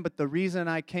know him, but the reason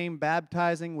I came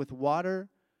baptizing with water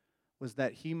was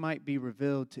that he might be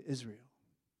revealed to Israel."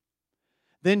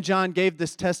 Then John gave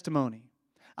this testimony.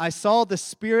 "I saw the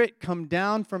Spirit come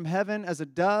down from heaven as a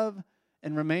dove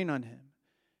and remain on him.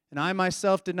 And I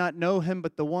myself did not know him,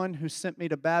 but the one who sent me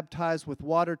to baptize with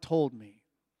water told me,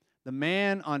 'The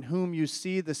man on whom you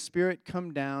see the Spirit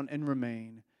come down and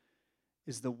remain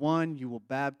is the one you will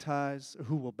baptize, or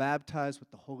who will baptize with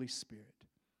the Holy Spirit.'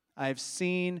 I have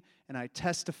seen and I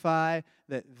testify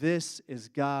that this is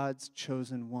God's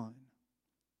chosen one."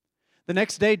 The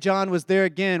next day, John was there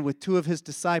again with two of his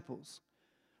disciples.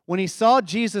 When he saw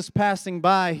Jesus passing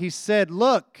by, he said,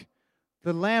 "Look,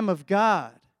 the Lamb of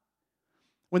God."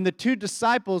 When the two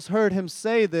disciples heard him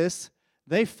say this,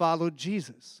 they followed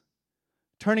Jesus.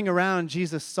 Turning around,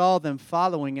 Jesus saw them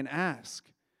following and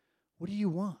asked, "What do you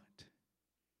want?"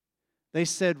 They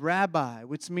said, "Rabbi,"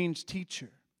 which means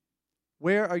teacher,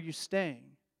 "where are you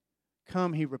staying?"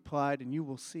 "Come," he replied, "and you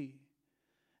will see."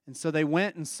 And so they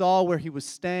went and saw where he was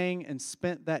staying and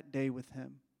spent that day with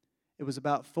him. It was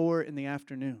about 4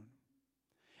 p.m.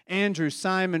 Andrew,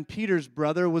 Simon Peter's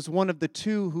brother, was one of the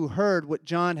two who heard what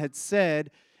John had said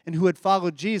and who had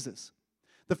followed Jesus.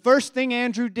 The first thing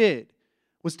Andrew did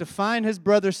was to find his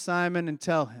brother Simon and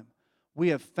tell him, "We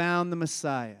have found the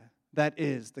Messiah, that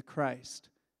is, the Christ."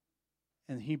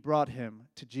 And he brought him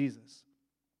to Jesus.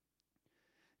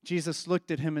 Jesus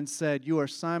looked at him and said, "You are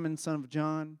Simon, son of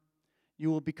John. You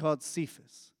will be called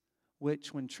Cephas,"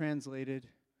 which, when translated,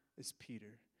 is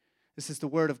Peter. This is the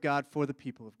word of God for the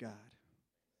people of God.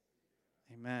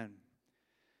 Amen.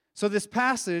 So this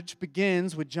passage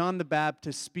begins with John the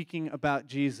Baptist speaking about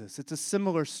Jesus. It's a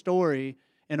similar story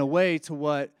in a way to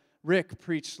what Rick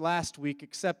preached last week,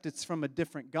 except it's from a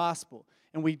different gospel.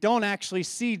 And we don't actually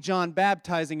see John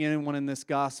baptizing anyone in this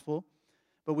gospel,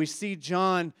 but we see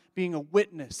John being a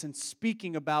witness and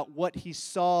speaking about what he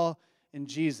saw in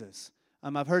Jesus.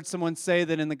 I've heard someone say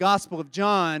that in the Gospel of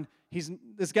John,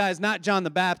 this guy is not John the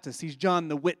Baptist, he's John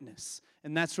the Witness.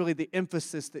 And that's really the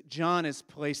emphasis that John is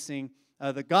placing,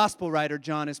 the Gospel writer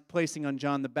John is placing on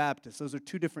John the Baptist. Those are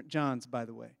two different Johns, by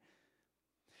the way.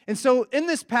 And so in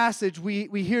this passage, we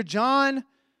hear John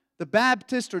the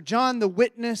Baptist or John the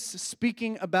Witness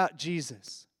speaking about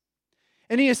Jesus.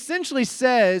 And he essentially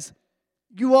says,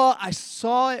 "You all, I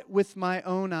saw it with my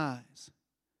own eyes.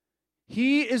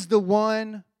 He is the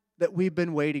one that we've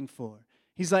been waiting for."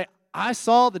 He's like, "I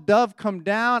saw the dove come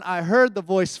down. I heard the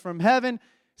voice from heaven."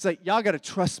 He's like, "Y'all got to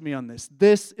trust me on this.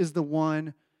 This is the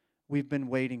one we've been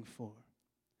waiting for."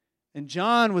 And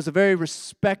John was a very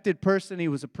respected person. He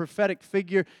was a prophetic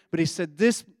figure. But he said,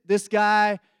 this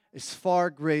guy is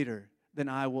far greater than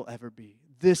I will ever be.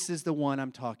 This is the one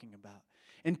I'm talking about.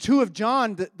 And two of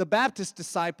John, the Baptist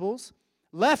disciples,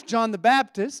 left John the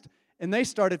Baptist, and they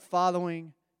started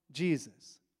following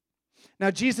Jesus. Now,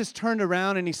 Jesus turned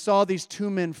around and he saw these two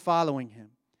men following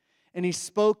him. And he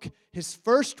spoke his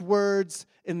first words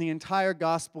in the entire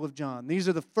Gospel of John. These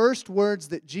are the first words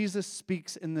that Jesus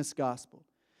speaks in this Gospel.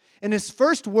 And his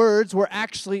first words were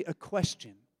actually a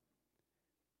question.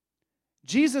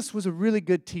 Jesus was a really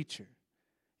good teacher.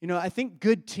 You know, I think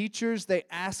good teachers, they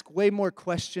ask way more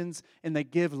questions and they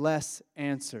give less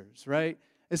answers, right?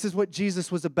 This is what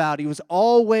Jesus was about. He was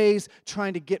always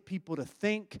trying to get people to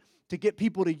think, to get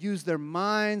people to use their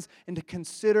minds and to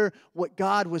consider what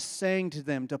God was saying to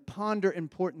them, to ponder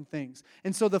important things.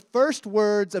 And so the first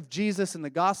words of Jesus in the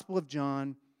Gospel of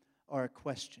John are a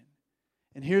question.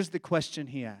 And here's the question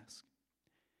he asked.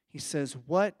 He says,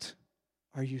 "What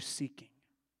are you seeking?"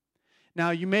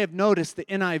 Now, you may have noticed the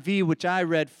NIV, which I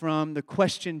read from, the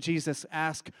question Jesus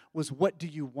asked was, "What do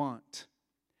you want?"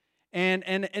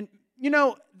 And you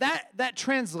know, that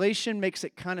translation makes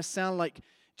it kind of sound like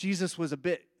Jesus was a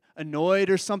bit annoyed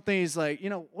or something. He's like, you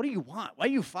know, what do you want? Why are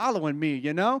you following me,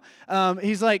 you know?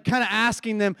 He's like kind of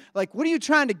asking them, like, what are you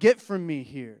trying to get from me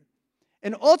here?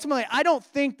 And ultimately, I don't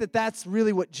think that that's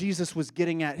really what Jesus was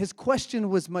getting at. His question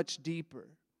was much deeper.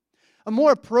 A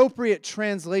more appropriate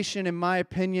translation, in my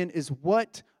opinion, is,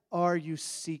 what are you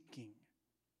seeking?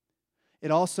 It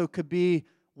also could be,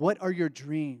 what are your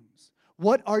dreams?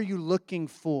 What are you looking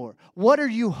for? What are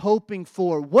you hoping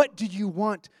for? What do you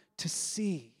want to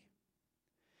see?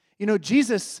 You know,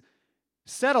 Jesus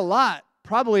said a lot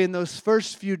probably in those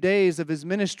first few days of his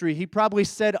ministry. He probably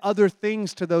said other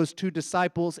things to those two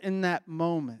disciples in that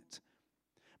moment.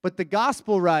 But the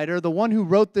gospel writer, the one who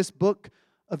wrote this book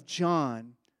of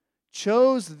John,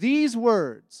 chose these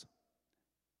words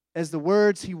as the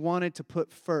words he wanted to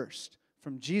put first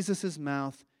from Jesus'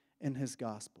 mouth in his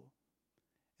gospel.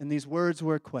 And these words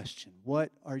were a question.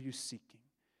 What are you seeking?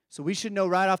 So we should know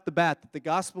right off the bat that the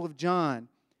Gospel of John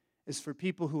is for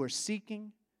people who are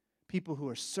seeking, people who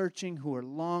are searching, who are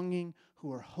longing,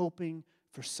 who are hoping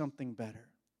for something better.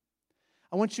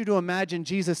 I want you to imagine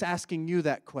Jesus asking you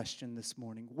that question this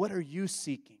morning. What are you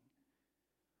seeking?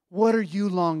 What are you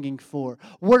longing for?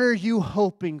 What are you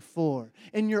hoping for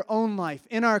in your own life,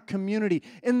 in our community,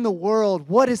 in the world?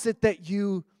 What is it that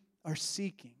you are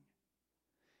seeking?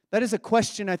 That is a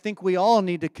question I think we all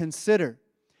need to consider.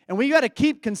 And we got to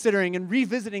keep considering and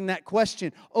revisiting that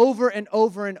question over and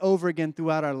over and over again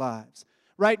throughout our lives.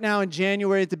 Right now in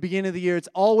January, at the beginning of the year, it's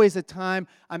always a time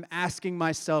I'm asking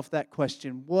myself that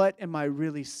question. What am I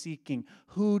really seeking?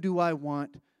 Who do I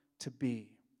want to be?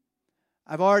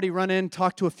 I've already run in,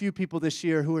 talked to a few people this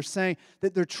year who are saying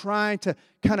that they're trying to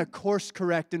kind of course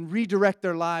correct and redirect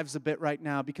their lives a bit right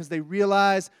now because they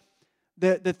realize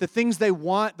that the things they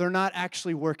want, they're not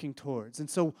actually working towards. And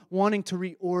so wanting to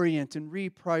reorient and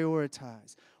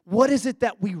reprioritize. What is it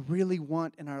that we really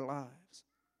want in our lives?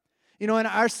 You know, in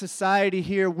our society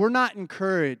here, we're not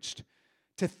encouraged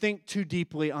to think too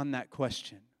deeply on that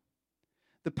question.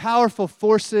 The powerful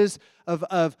forces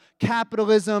of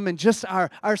capitalism and just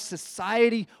our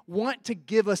society want to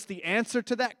give us the answer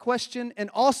to that question and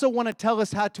also want to tell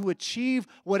us how to achieve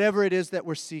whatever it is that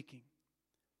we're seeking.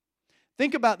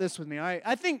 Think about this with me.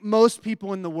 I think most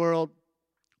people in the world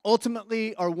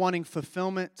ultimately are wanting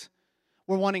fulfillment.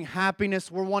 We're wanting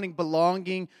happiness. We're wanting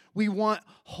belonging. We want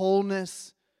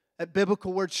wholeness. That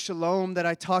biblical word shalom that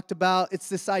I talked about, it's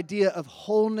this idea of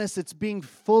wholeness. It's being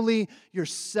fully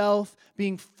yourself,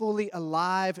 being fully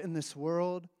alive in this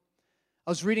world.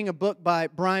 I was reading a book by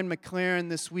Brian McLaren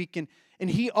this week, and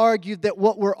he argued that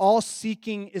what we're all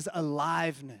seeking is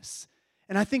aliveness.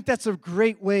 And I think that's a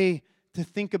great way to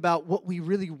think about what we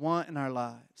really want in our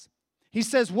lives. He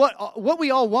says what we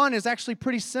all want is actually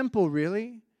pretty simple,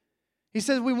 really. He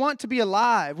says we want to be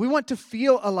alive. We want to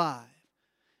feel alive.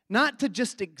 Not to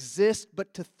just exist,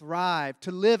 but to thrive,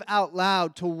 to live out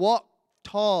loud, to walk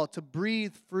tall, to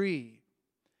breathe free.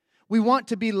 We want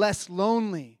to be less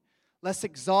lonely, less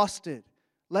exhausted,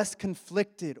 less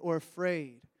conflicted or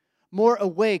afraid, more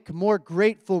awake, more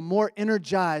grateful, more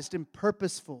energized and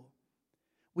purposeful.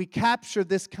 We capture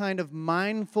this kind of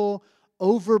mindful,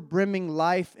 overbrimming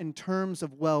life in terms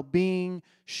of well-being,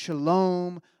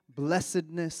 shalom,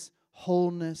 blessedness,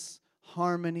 wholeness,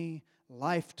 harmony,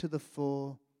 life to the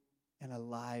full, and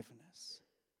aliveness.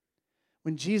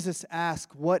 When Jesus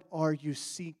asked, what are you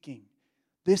seeking?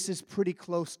 This is pretty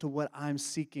close to what I'm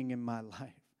seeking in my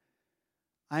life.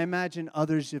 I imagine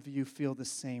others of you feel the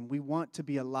same. We want to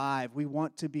be alive. We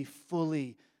want to be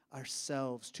fully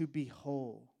ourselves, to be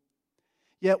whole.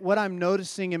 Yet what I'm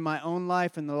noticing in my own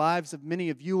life and the lives of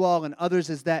many of you all and others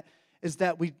is that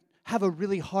we have a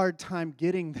really hard time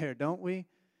getting there, don't we?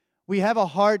 We have a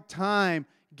hard time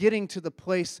getting to the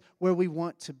place where we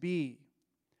want to be.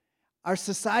 Our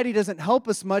society doesn't help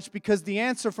us much because the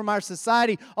answer from our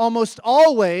society almost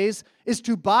always is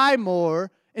to buy more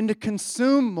and to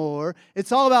consume more.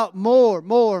 It's all about more,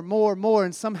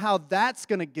 and somehow that's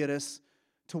going to get us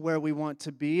to where we want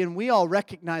to be. And we all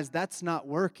recognize that's not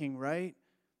working, right?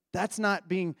 That's not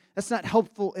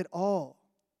helpful at all.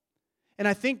 And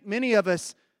I think many of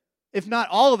us, if not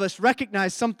all of us,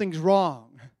 recognize something's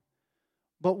wrong,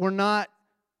 but we're not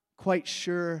quite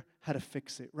sure how to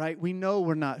fix it, right? We know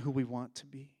we're not who we want to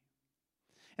be.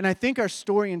 And I think our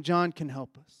story in John can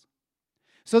help us.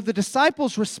 So the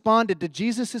disciples responded to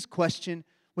Jesus' question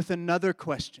with another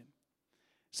question.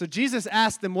 So Jesus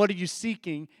asked them, "What are you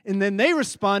seeking?" And then they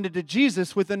responded to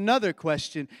Jesus with another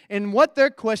question. And what their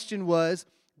question was,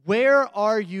 "Where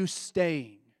are you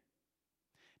staying?"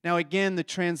 Now again, the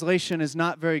translation is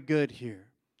not very good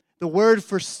here. The word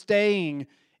for staying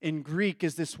in Greek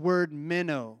is this word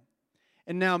meno.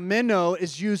 And now meno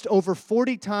is used over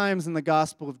 40 times in the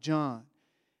Gospel of John.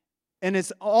 And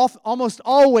it's almost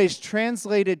always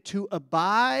translated to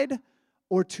abide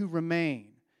or to remain.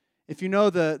 If you know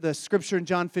the scripture in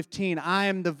John 15, "I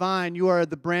am the vine, you are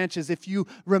the branches. If you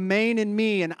remain in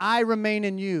me and I remain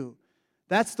in you,"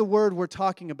 that's the word we're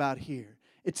talking about here.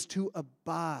 It's to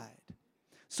abide.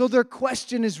 So their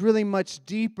question is really much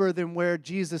deeper than where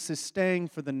Jesus is staying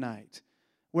for the night,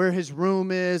 where his room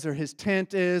is or his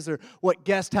tent is or what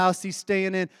guest house he's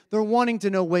staying in. They're wanting to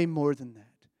know way more than that.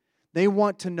 They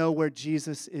want to know where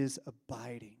Jesus is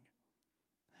abiding.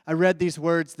 I read these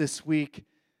words this week.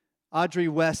 Audrey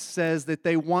West says that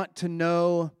they want to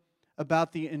know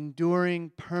about the enduring,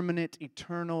 permanent,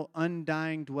 eternal,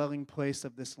 undying dwelling place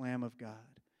of this Lamb of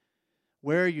God.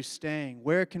 Where are you staying?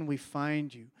 Where can we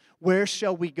find you? Where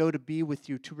shall we go to be with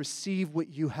you, to receive what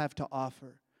you have to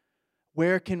offer?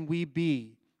 Where can we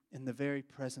be in the very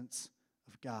presence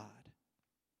of God?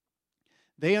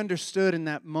 They understood in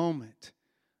that moment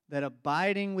that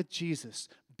abiding with Jesus,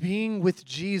 being with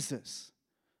Jesus,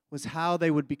 was how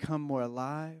they would become more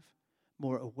alive,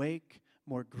 more awake,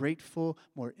 more grateful,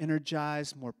 more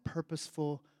energized, more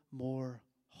purposeful, more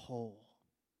whole.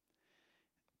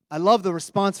 I love the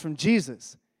response from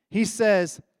Jesus. He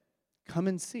says, "Come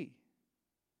and see.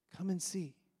 Come and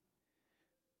see."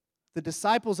 The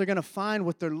disciples are going to find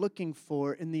what they're looking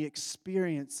for in the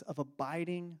experience of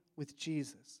abiding with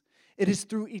Jesus. It is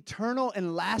through eternal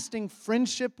and lasting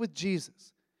friendship with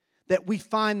Jesus that we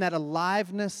find that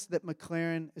aliveness that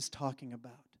McLaren is talking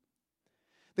about.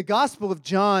 The Gospel of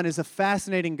John is a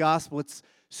fascinating gospel. It's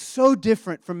so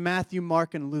different from Matthew,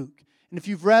 Mark, and Luke. And if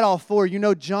you've read all four, you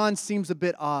know John seems a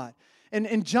bit odd.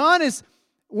 And John is,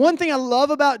 one thing I love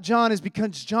about John is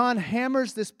because John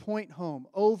hammers this point home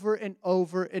over and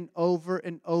over and over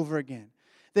and over again.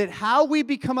 That how we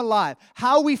become alive,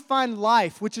 how we find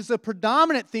life, which is a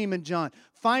predominant theme in John,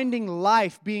 finding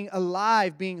life, being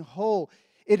alive, being whole,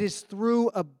 it is through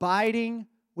abiding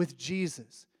with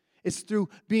Jesus. It's through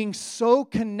being so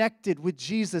connected with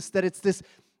Jesus that it's this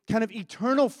kind of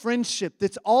eternal friendship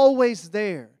that's always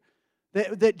there.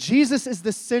 That Jesus is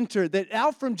the center, that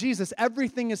out from Jesus,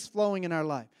 everything is flowing in our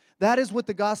life. That is what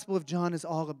the Gospel of John is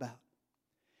all about.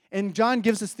 And John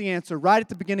gives us the answer right at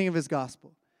the beginning of his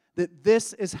Gospel, that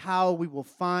this is how we will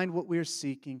find what we are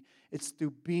seeking. It's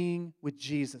through being with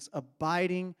Jesus,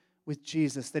 abiding with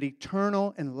Jesus, that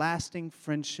eternal and lasting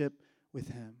friendship with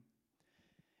Him.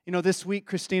 You know, this week,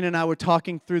 Christina and I were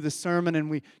talking through the sermon, and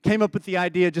we came up with the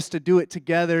idea just to do it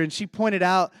together, and she pointed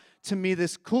out to me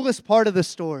this coolest part of the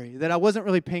story that I wasn't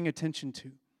really paying attention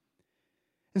to.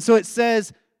 And so it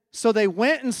says, so they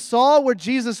went and saw where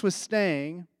Jesus was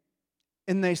staying,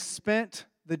 and they spent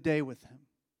the day with Him.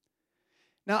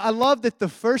 Now, I love that the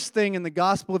first thing in the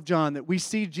Gospel of John that we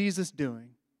see Jesus doing,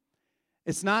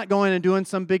 it's not going and doing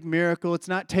some big miracle. It's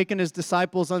not taking His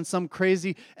disciples on some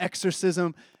crazy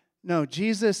exorcism. No,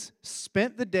 Jesus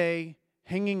spent the day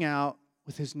hanging out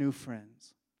with His new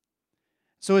friends.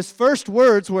 So His first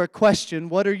words were a question,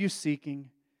 what are you seeking?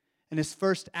 And His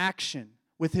first action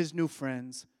with His new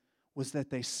friends was that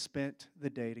they spent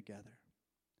the day together.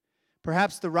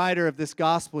 Perhaps the writer of this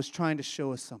gospel is trying to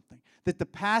show us something, that the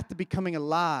path to becoming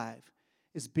alive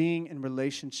is being in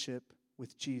relationship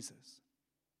with Jesus.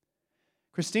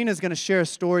 Christina is going to share a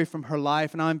story from her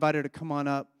life, and I invite her to come on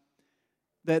up,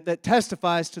 that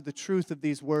testifies to the truth of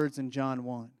these words in John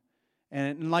 1.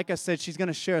 And like I said, she's going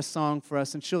to share a song for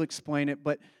us, and she'll explain it.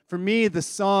 But for me, the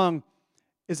song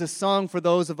is a song for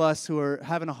those of us who are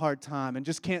having a hard time and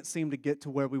just can't seem to get to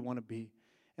where we want to be.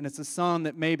 And it's a song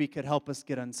that maybe could help us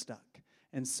get unstuck.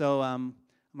 And so I'm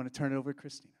going to turn it over to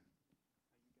Christina.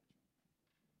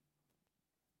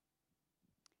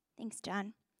 Thanks,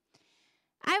 John.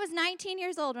 I was 19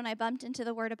 years old when I bumped into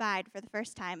the word abide for the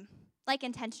first time. Like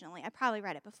intentionally. I probably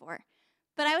read it before.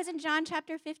 But I was in John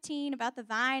chapter 15 about the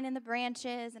vine and the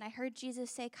branches, and I heard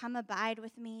Jesus say, come abide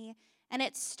with me. And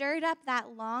it stirred up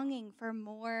that longing for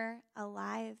more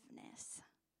aliveness.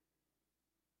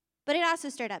 But it also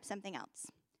stirred up something else,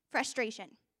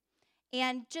 frustration.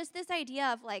 And just this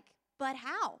idea of like, but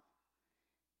how?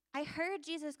 I heard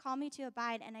Jesus call me to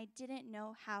abide, and I didn't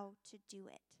know how to do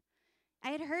it. I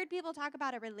had heard people talk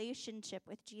about a relationship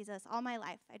with Jesus all my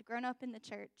life. I'd grown up in the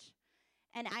church,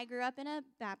 and I grew up in a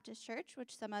Baptist church,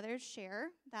 which some others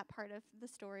share that part of the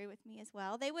story with me as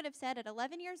well. They would have said at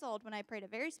 11 years old, when I prayed a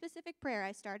very specific prayer,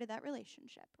 I started that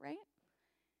relationship, right?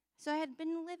 So I had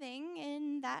been living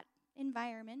in that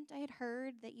environment. I had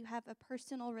heard that you have a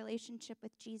personal relationship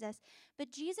with Jesus, but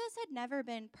Jesus had never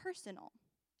been personal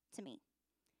to me.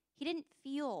 He didn't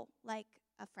feel like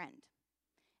a friend.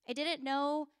 I didn't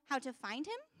know how to find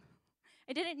him.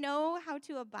 I didn't know how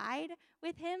to abide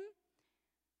with him.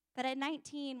 But at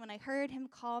 19, when I heard him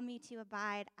call me to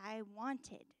abide, I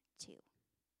wanted to.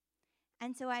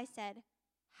 And so I said,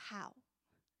 how?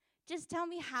 Just tell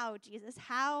me how, Jesus.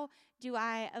 How do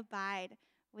I abide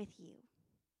with you?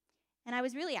 And I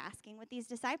was really asking what these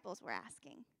disciples were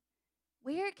asking.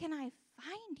 Where can I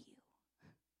find you?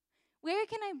 Where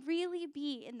can I really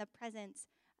be in the presence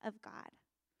of God?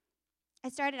 I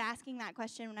started asking that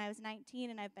question when I was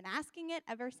 19, and I've been asking it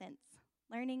ever since,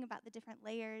 learning about the different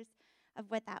layers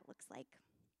of what that looks like.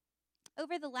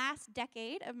 Over the last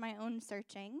decade of my own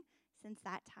searching, since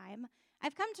that time,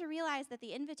 I've come to realize that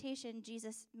the invitation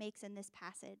Jesus makes in this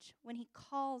passage, when he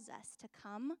calls us to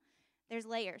come, there's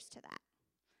layers to that.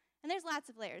 And there's lots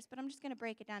of layers, but I'm just going to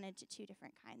break it down into two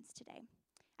different kinds today.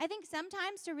 I think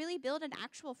sometimes to really build an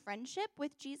actual friendship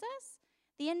with Jesus,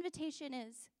 the invitation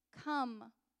is,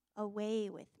 come away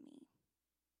with me.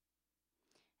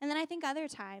 And then I think other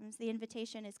times the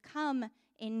invitation is, come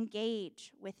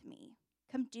engage with me.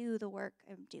 Come do the work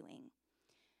I'm doing.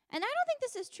 And I don't think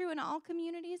this is true in all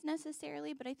communities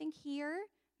necessarily, but I think here,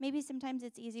 maybe sometimes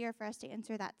it's easier for us to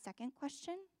answer that second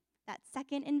question, that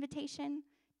second invitation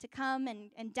to come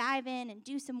and dive in and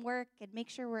do some work and make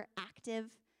sure we're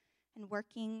active and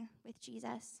working with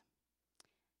Jesus.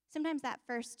 Sometimes that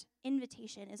first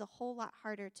invitation is a whole lot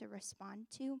harder to respond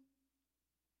to.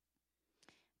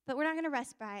 But we're not going to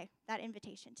rest by that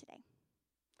invitation today.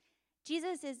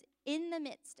 Jesus is in the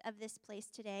midst of this place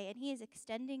today, and he is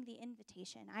extending the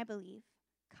invitation, I believe.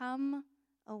 Come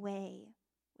away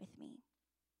with me.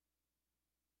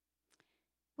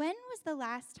 When was the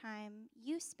last time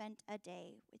you spent a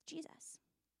day with Jesus?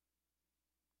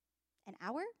 An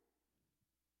hour?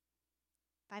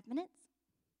 5 minutes?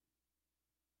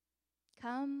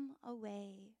 Come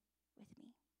away with me.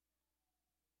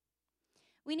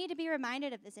 We need to be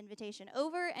reminded of this invitation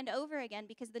over and over again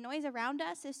because the noise around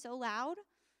us is so loud,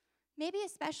 maybe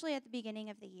especially at the beginning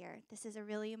of the year. This is a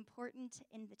really important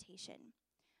invitation.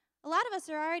 A lot of us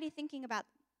are already thinking about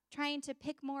trying to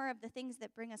pick more of the things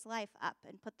that bring us life up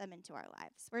and put them into our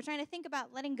lives. We're trying to think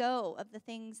about letting go of the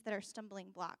things that are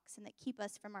stumbling blocks and that keep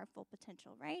us from our full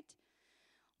potential, right?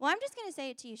 Well, I'm just going to say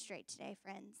it to you straight today,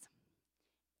 friends.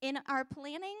 In our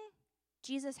planning,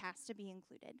 Jesus has to be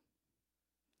included.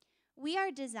 We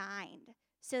are designed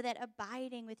so that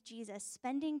abiding with Jesus,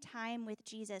 spending time with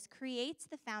Jesus, creates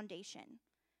the foundation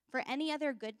for any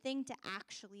other good thing to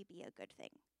actually be a good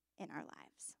thing in our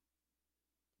lives.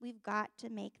 We've got to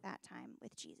make that time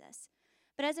with Jesus.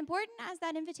 But as important as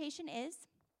that invitation is,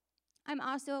 I'm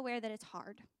also aware that it's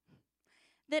hard.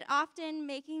 That often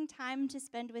making time to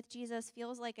spend with Jesus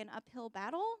feels like an uphill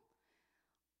battle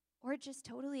or just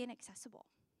totally inaccessible.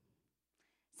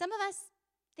 Some of us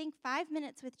think 5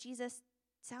 minutes with Jesus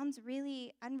sounds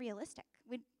really unrealistic.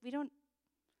 We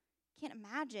can't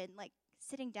imagine like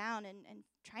sitting down and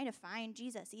trying to find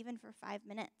Jesus even for 5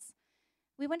 minutes.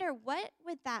 We wonder, what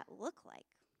would that look like,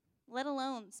 let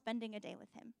alone spending a day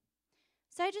with him?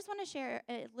 So I just want to share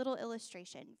a little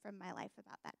illustration from my life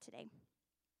about that today.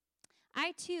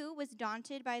 I, too, was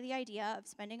daunted by the idea of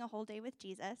spending a whole day with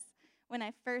Jesus when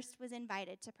I first was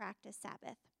invited to practice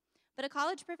Sabbath. But a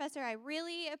college professor I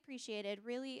really appreciated,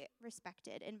 really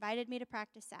respected, invited me to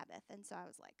practice Sabbath. And so I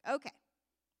was like, okay,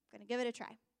 I'm going to give it a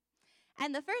try.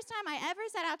 And the first time I ever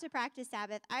set out to practice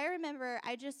Sabbath, I remember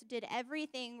I just did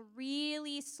everything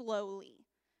really slowly,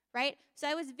 right? So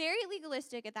I was very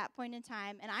legalistic at that point in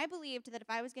time, and I believed that if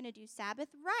I was going to do Sabbath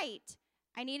right,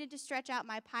 I needed to stretch out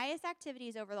my pious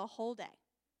activities over the whole day.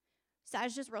 So I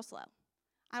was just real slow.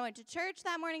 I went to church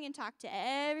that morning and talked to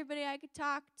everybody I could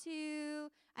talk to.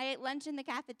 I ate lunch in the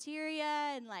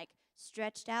cafeteria and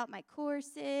stretched out my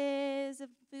courses of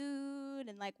food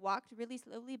and walked really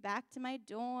slowly back to my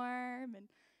dorm. And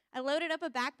I loaded up a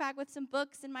backpack with some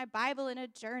books and my Bible and a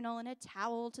journal and a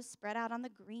towel to spread out on the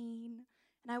green.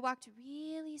 And I walked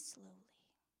really slowly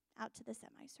out to the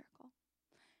semicircle.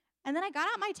 And then I got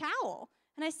out my towel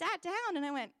and I sat down and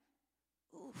I went,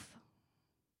 oof,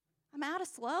 I'm out of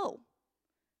slow.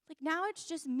 Like, now it's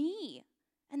just me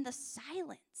and the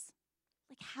silence.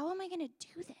 Like, how am I going to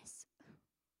do this?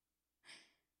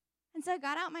 And so I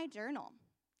got out my journal.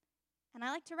 And I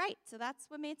like to write, so that's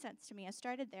what made sense to me. I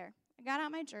started there. I got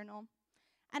out my journal.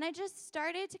 And I just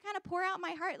started to kind of pour out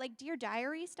my heart, like Dear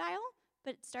Diary style,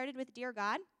 but it started with Dear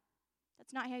God.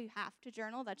 That's not how you have to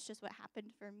journal. That's just what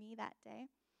happened for me that day.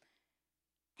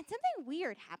 And something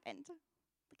weird happened.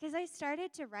 Because I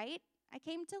started to write, I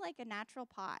came to like a natural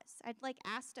pause. I'd like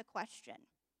asked a question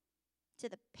to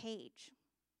the page.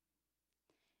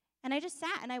 And I just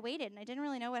sat and I waited, and I didn't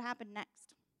really know what happened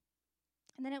next.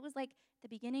 And then it was like the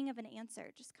beginning of an answer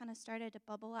just kind of started to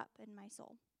bubble up in my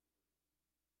soul.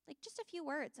 Like just a few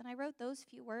words, and I wrote those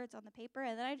few words on the paper,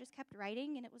 and then I just kept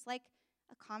writing, and it was like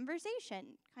a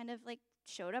conversation kind of like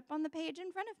showed up on the page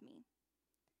in front of me.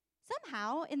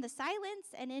 Somehow, in the silence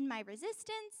and in my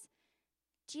resistance,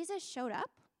 Jesus showed up,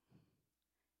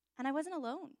 and I wasn't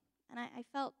alone, and I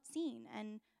felt seen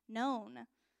and known,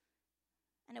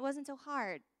 and it wasn't so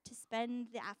hard to spend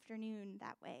the afternoon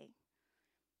that way.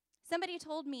 Somebody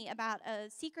told me about a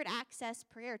secret access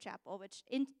prayer chapel, which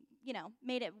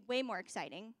made it way more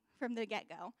exciting from the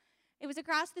get-go. It was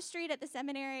across the street at the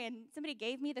seminary, and somebody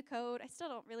gave me the code. I still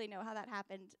don't really know how that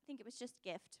happened. I think it was just a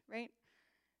gift, right?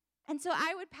 And so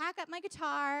I would pack up my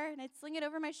guitar, and I'd sling it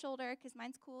over my shoulder because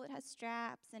mine's cool. It has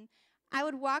straps. And I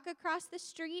would walk across the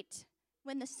street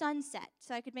when the sun set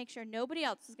so I could make sure nobody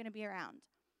else was going to be around.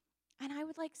 And I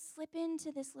would, like, slip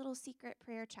into this little secret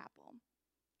prayer chapel.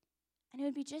 And it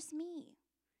would be just me.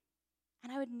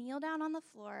 And I would kneel down on the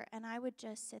floor, and I would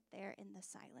just sit there in the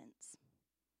silence.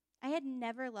 I had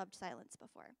never loved silence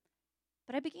before,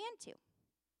 but I began to.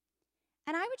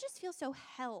 And I would just feel so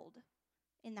held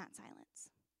in that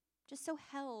silence, just so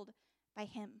held by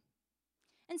him.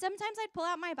 And sometimes I'd pull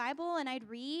out my Bible and I'd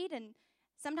read, and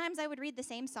sometimes I would read the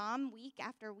same psalm week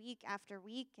after week after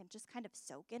week and just kind of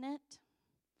soak in it.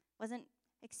 Wasn't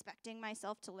expecting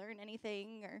myself to learn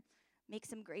anything or make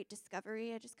some great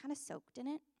discovery. I just kind of soaked in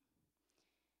it.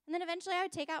 And then eventually I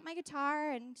would take out my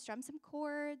guitar and strum some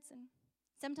chords, and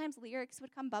sometimes lyrics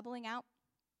would come bubbling out.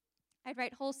 I'd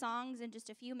write whole songs in just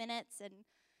a few minutes,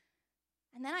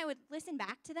 and then I would listen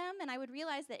back to them, and I would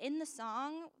realize that in the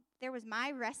song there was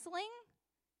my wrestling,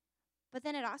 but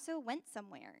then it also went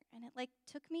somewhere, and it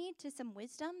took me to some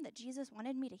wisdom that Jesus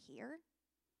wanted me to hear.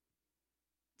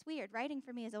 It's weird. Writing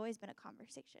for me has always been a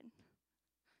conversation.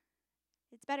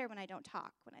 It's better when I don't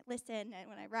talk, when I listen and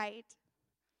when I write.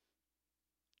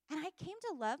 And I came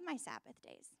to love my Sabbath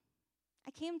days.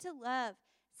 I came to love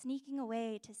sneaking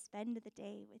away to spend the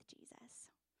day with Jesus.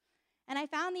 And I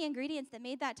found the ingredients that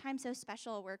made that time so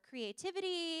special were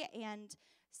creativity and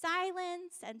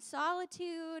silence and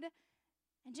solitude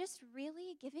and just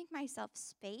really giving myself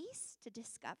space to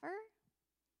discover.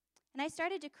 And I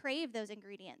started to crave those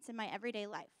ingredients in my everyday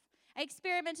life. I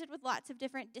experimented with lots of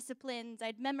different disciplines.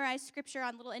 I'd memorize scripture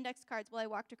on little index cards while I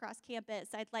walked across campus.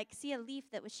 I'd see a leaf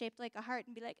that was shaped like a heart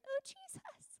and be like, oh, Jesus,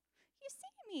 you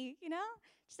see me,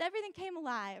 Just everything came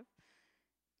alive.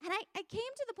 And I came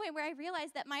to the point where I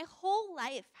realized that my whole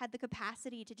life had the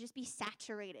capacity to just be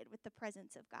saturated with the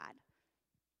presence of God.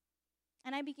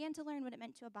 And I began to learn what it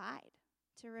meant to abide,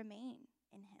 to remain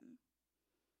in him.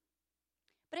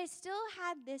 But I still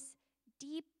had this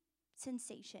deep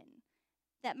sensation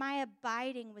that my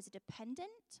abiding was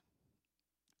dependent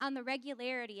on the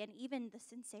regularity and even the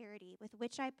sincerity with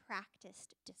which I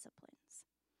practiced disciplines.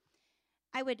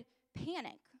 I would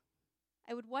panic.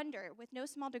 I would wonder, with no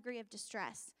small degree of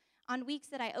distress, on weeks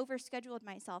that I overscheduled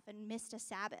myself and missed a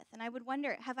Sabbath. And I would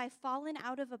wonder, have I fallen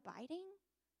out of abiding?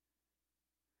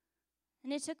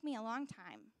 And it took me a long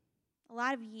time, a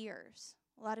lot of years,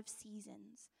 a lot of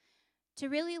seasons, to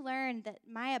really learn that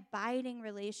my abiding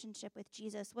relationship with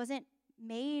Jesus wasn't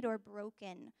made or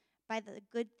broken by the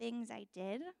good things I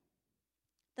did.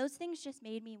 Those things just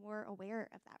made me more aware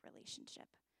of that relationship,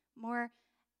 more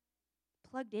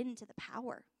plugged into the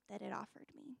power that it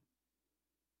offered me.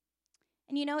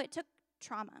 And it took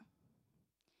trauma,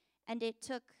 and it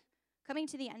took coming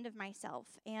to the end of myself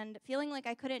and feeling like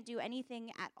I couldn't do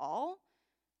anything at all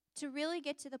to really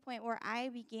get to the point where I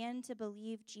began to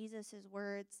believe Jesus'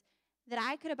 words that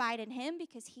I could abide in him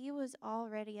because he was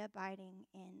already abiding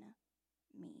in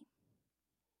me.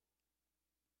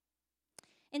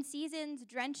 In seasons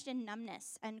drenched in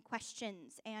numbness and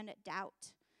questions and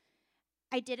doubt,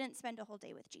 I didn't spend a whole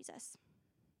day with Jesus.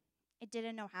 I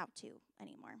didn't know how to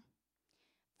anymore.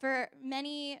 For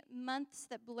many months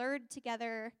that blurred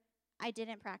together, I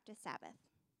didn't practice Sabbath.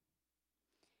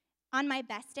 On my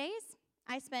best days,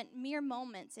 I spent mere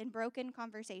moments in broken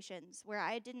conversations where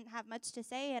I didn't have much to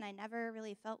say and I never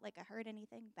really felt like I heard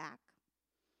anything back.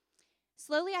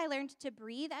 Slowly, I learned to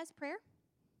breathe as prayer.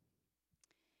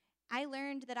 I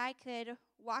learned that I could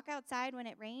walk outside when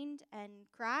it rained and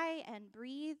cry and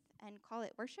breathe and call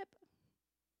it worship.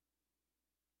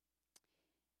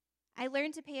 I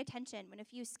learned to pay attention when a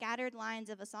few scattered lines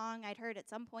of a song I'd heard at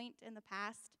some point in the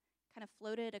past kind of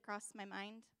floated across my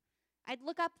mind. I'd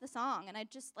look up the song and I'd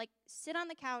just sit on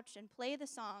the couch and play the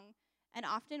song and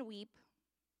often weep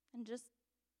and just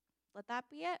let that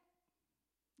be it.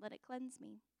 Let it cleanse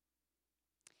me.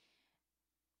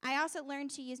 I also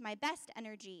learned to use my best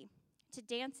energy to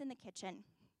dance in the kitchen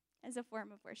as a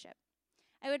form of worship.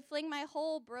 I would fling my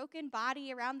whole broken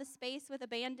body around the space with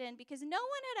abandon because no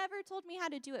one had ever told me how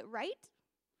to do it right,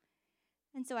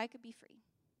 and so I could be free.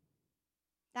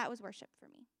 That was worship for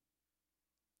me.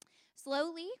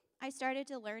 Slowly, I started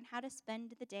to learn how to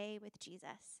spend the day with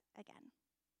Jesus again.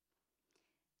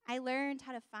 I learned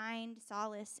how to find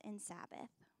solace in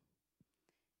Sabbath.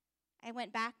 I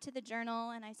went back to the journal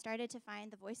and I started to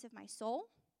find the voice of my soul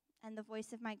and the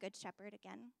voice of my good shepherd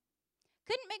again.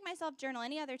 Couldn't make myself journal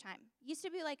any other time. Used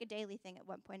to be like a daily thing at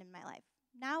one point in my life.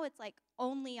 Now it's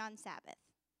only on Sabbath,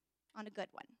 on a good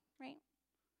one, right?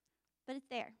 But it's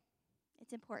there.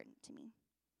 It's important to me.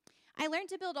 I learned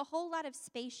to build a whole lot of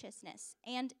spaciousness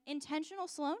and intentional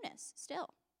slowness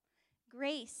still.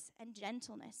 Grace and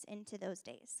gentleness into those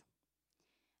days.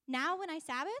 Now when I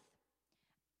Sabbath,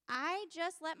 I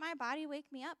just let my body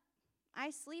wake me up.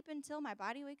 I sleep until my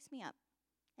body wakes me up.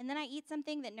 And then I eat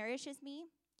something that nourishes me.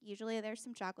 Usually there's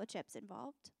some chocolate chips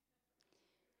involved.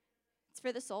 It's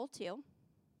for the soul too.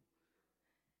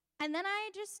 And then I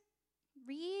just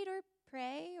read or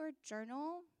pray or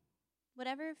journal,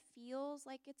 whatever feels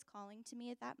like it's calling to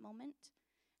me at that moment.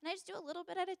 And I just do a little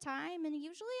bit at a time, and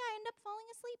usually I end up falling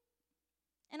asleep.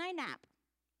 And I nap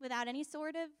without any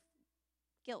sort of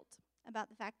guilt about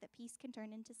the fact that peace can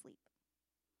turn into sleep.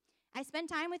 I spend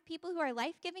time with people who are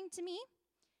life-giving to me.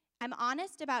 I'm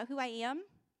honest about who I am.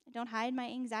 I don't hide my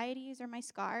anxieties or my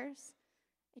scars.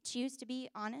 I choose to be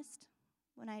honest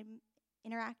when I'm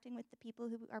interacting with the people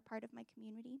who are part of my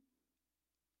community.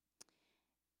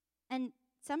 And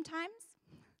sometimes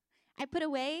I put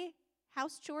away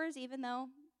house chores even though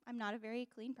I'm not a very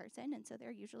clean person, and so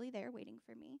they're usually there waiting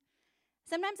for me.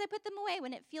 Sometimes I put them away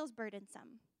when it feels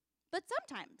burdensome. But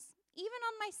sometimes, even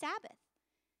on my Sabbath,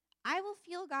 I will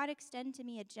feel God extend to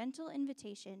me a gentle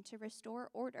invitation to restore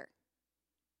order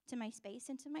to my space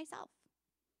and to myself.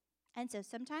 And so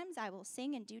sometimes I will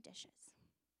sing and do dishes.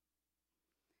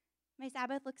 My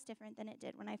Sabbath looks different than it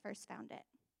did when I first found it,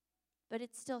 but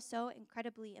it's still so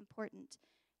incredibly important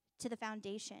to the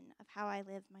foundation of how I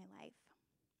live my life.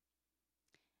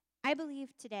 I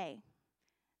believe today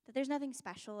that there's nothing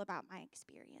special about my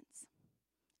experience.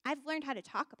 I've learned how to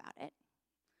talk about it,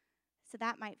 so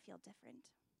that might feel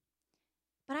different.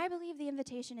 But I believe the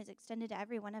invitation is extended to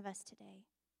every one of us today.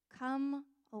 Come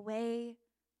away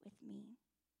with me.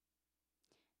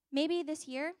 Maybe this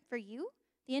year, for you,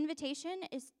 the invitation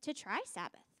is to try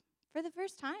Sabbath for the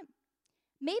first time.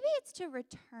 Maybe it's to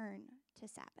return to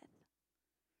Sabbath.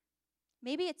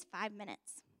 Maybe it's 5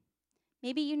 minutes.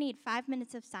 Maybe you need 5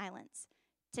 minutes of silence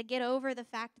to get over the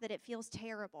fact that it feels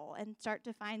terrible and start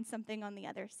to find something on the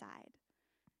other side.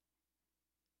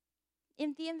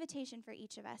 And the invitation for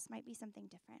each of us might be something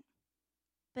different,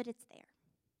 but it's there.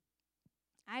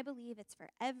 I believe it's for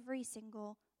every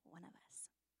single one of us.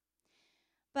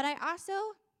 But I also,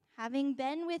 having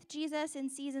been with Jesus in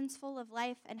seasons full of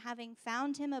life and having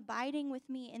found him abiding with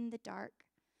me in the dark,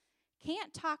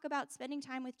 can't talk about spending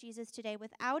time with Jesus today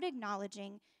without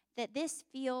acknowledging that this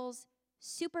feels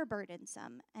super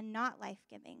burdensome and not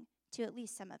life-giving to at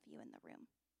least some of you in the room.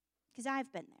 Because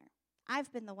I've been there.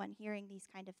 I've been the one hearing these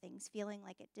kind of things, feeling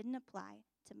like it didn't apply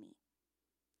to me.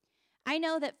 I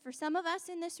know that for some of us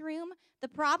in this room, the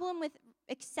problem with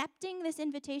accepting this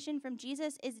invitation from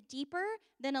Jesus is deeper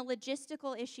than a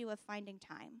logistical issue of finding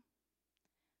time.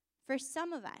 For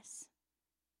some of us,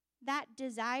 that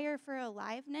desire for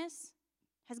aliveness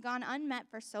has gone unmet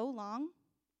for so long,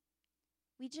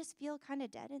 we just feel kind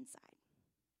of dead inside.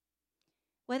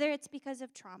 Whether it's because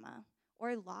of trauma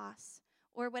or loss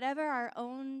or whatever our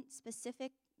own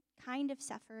specific kind of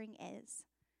suffering is,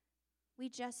 we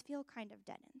just feel kind of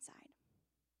dead inside.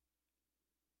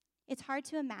 It's hard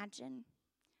to imagine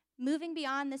moving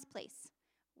beyond this place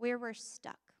where we're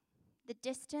stuck. The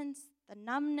distance, the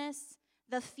numbness,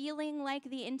 the feeling like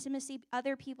the intimacy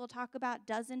other people talk about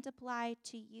doesn't apply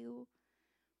to you.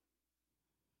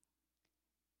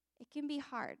 It can be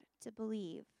hard to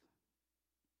believe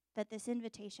that this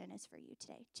invitation is for you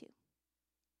today, too.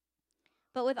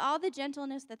 But with all the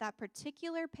gentleness that that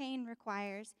particular pain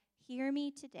requires, hear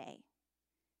me today.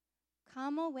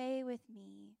 Come away with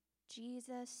me,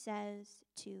 Jesus says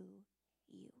to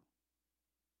you.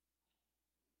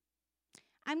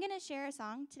 I'm going to share a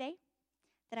song today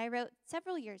that I wrote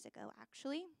several years ago,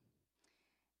 actually.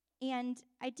 And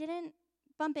I didn't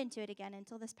bump into it again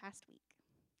until this past week.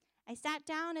 I sat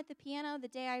down at the piano the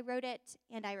day I wrote it,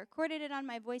 and I recorded it on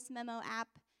my voice memo app,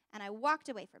 and I walked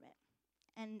away from it.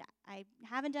 And I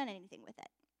haven't done anything with it.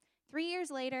 3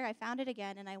 years later, I found it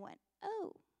again, and I went,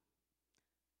 oh,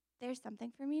 there's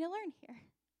something for me to learn here.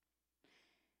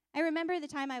 I remember the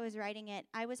time I was writing it,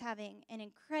 I was having an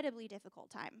incredibly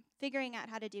difficult time figuring out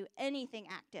how to do anything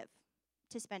active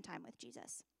to spend time with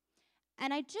Jesus.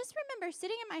 And I just remember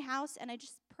sitting in my house, and I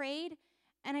just prayed,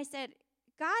 and I said,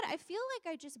 God, I feel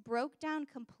like I just broke down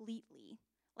completely.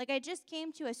 Like I just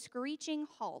came to a screeching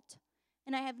halt,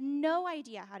 and I have no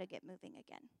idea how to get moving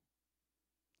again.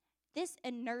 This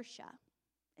inertia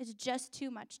is just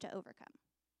too much to overcome.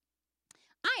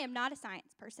 I am not a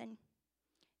science person.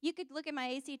 You could look at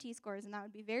my ACT scores, and that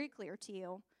would be very clear to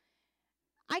you.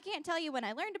 I can't tell you when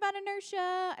I learned about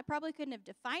inertia. I probably couldn't have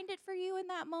defined it for you in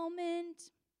that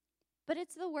moment. But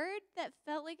it's the word that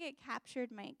felt like it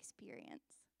captured my experience.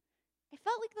 I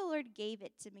felt like the Lord gave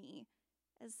it to me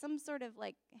as some sort of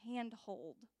like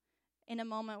handhold in a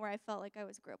moment where I felt like I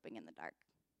was groping in the dark.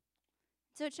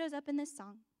 So it shows up in this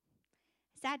song.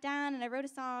 I sat down and I wrote a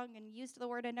song and used the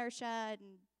word inertia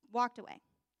and walked away.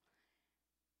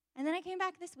 And then I came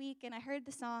back this week and I heard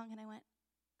the song and I went,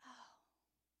 oh,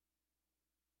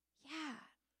 yeah,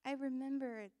 I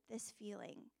remember this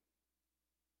feeling.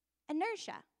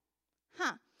 Inertia.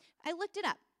 I looked it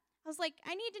up. I was like,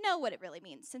 I need to know what it really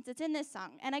means since it's in this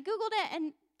song. And I Googled it,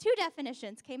 and 2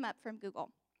 definitions came up from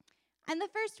Google. And the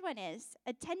first one is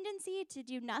a tendency to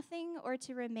do nothing or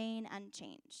to remain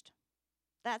unchanged.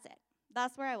 That's it.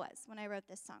 That's where I was when I wrote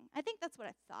this song. I think that's what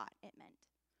I thought it meant.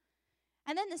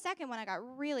 And then the second one, I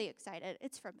got really excited.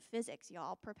 It's from physics,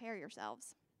 y'all. Prepare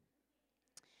yourselves.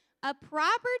 A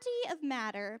property of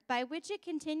matter by which it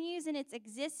continues in its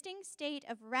existing state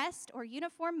of rest or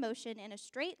uniform motion in a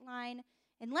straight line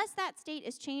unless that state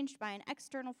is changed by an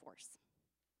external force.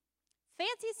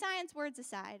 Fancy science words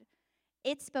aside,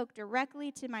 it spoke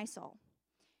directly to my soul.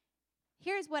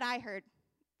 Here's what I heard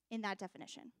in that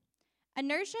definition.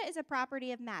 Inertia is a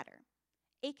property of matter,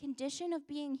 a condition of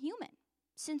being human,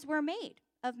 since we're made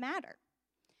of matter,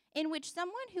 in which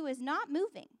someone who is not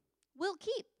moving will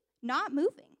keep not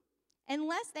moving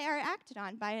unless they are acted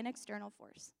on by an external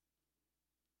force.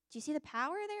 Do you see the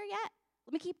power there yet?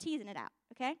 Let me keep teasing it out,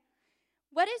 okay?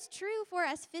 What is true for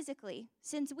us physically,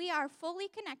 since we are fully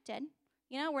connected,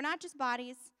 we're not just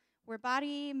bodies, we're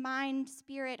body, mind,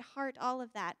 spirit, heart, all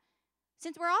of that.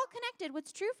 Since we're all connected,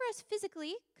 what's true for us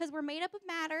physically, because we're made up of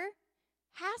matter,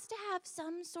 has to have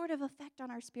some sort of effect on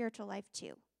our spiritual life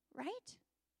too, right?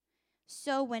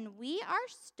 So when we are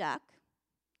stuck,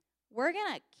 we're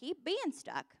going to keep being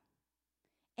stuck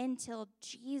until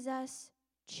Jesus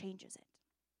changes it.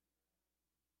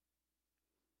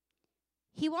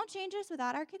 He won't change us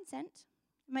without our consent.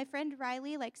 My friend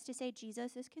Riley likes to say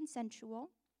Jesus is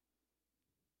consensual.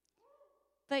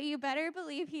 But you better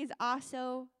believe he's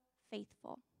also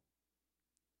faithful.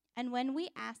 And when we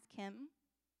ask him,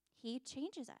 he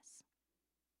changes us.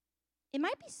 It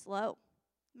might be slow.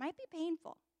 It might be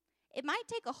painful. It might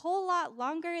take a whole lot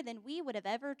longer than we would have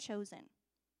ever chosen.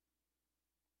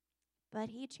 But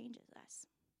he changes us.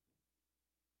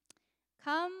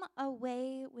 Come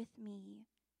away with me,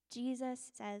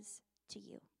 Jesus says to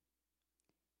you.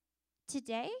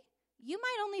 Today, you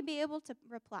might only be able to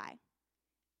reply,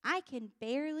 I can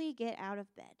barely get out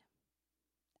of bed.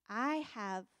 I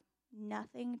have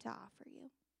nothing to offer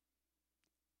you,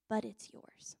 but it's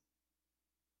yours.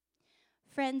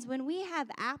 Friends, when we have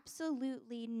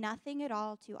absolutely nothing at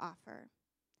all to offer,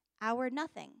 our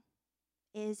nothing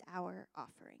is our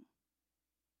offering.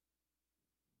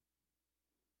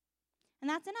 And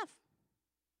that's enough.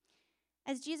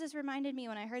 As Jesus reminded me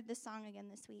when I heard this song again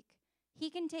this week, he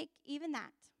can take even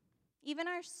that, even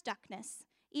our stuckness,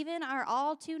 even our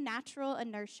all too natural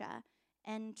inertia,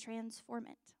 and transform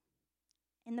it.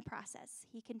 In the process,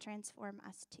 he can transform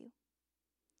us too.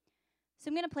 So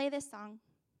I'm going to play this song.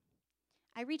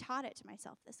 I retaught it to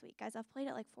myself this week, guys. I've played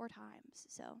it like 4 times,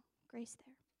 so grace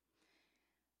there.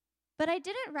 But I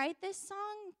didn't write this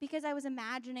song because I was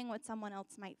imagining what someone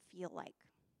else might feel like.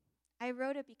 I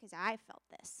wrote it because I felt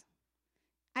this.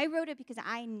 I wrote it because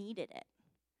I needed it.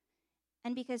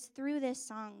 And because through this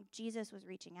song, Jesus was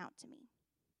reaching out to me.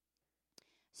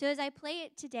 So as I play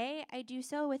it today, I do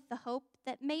so with the hope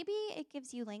that maybe it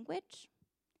gives you language.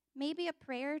 maybe a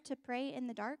prayer to pray in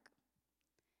the dark.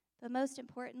 But most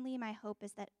importantly, my hope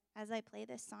is that as I play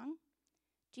this song,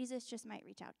 Jesus just might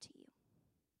reach out to you.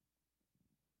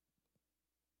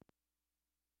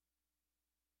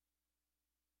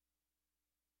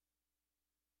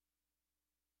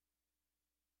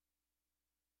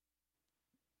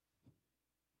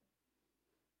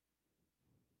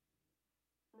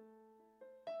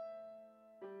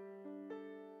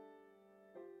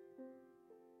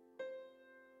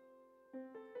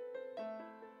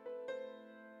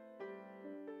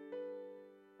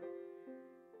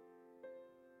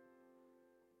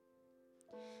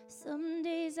 Some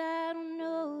days I don't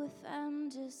know if I'm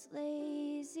just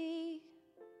lazy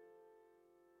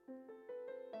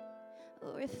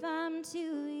or if I'm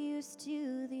too used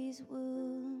to these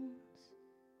wounds.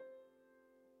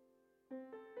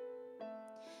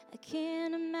 I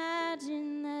can't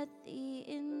imagine that the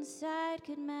inside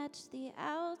could match the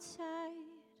outside.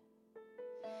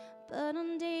 But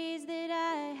on days that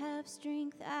I have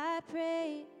strength, I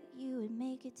pray you would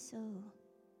make it so.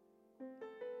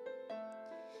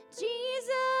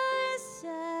 Jesus,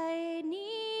 I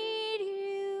need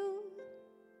you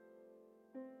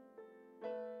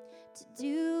to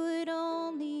do what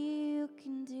only you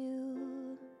can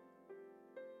do.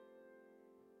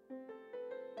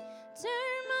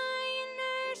 Turn my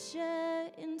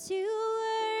inertia into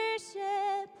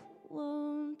worship,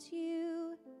 won't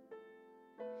you?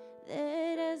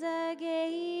 That as I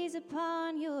gaze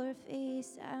upon your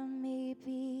face, I may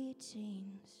be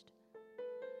changed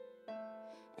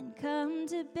and come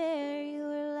to bear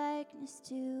your likeness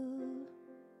too.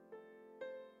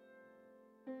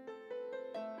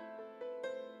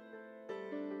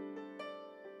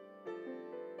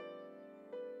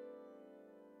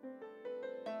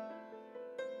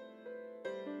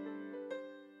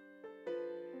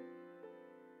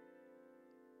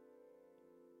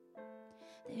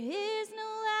 There is no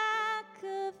lack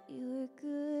of your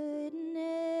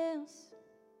goodness.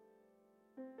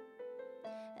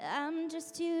 I'm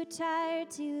just too tired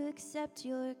to accept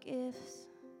your gifts.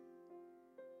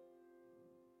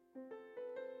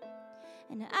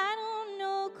 And I don't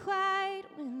know quite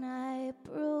when I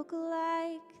broke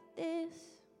like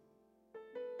this,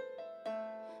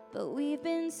 but we've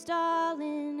been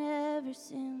stalling ever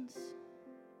since.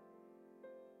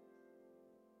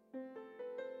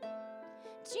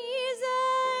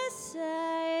 Jesus,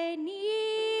 I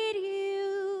need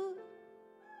you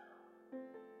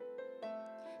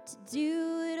to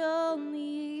do what only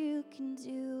you can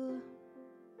do.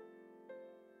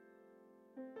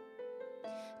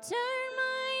 Turn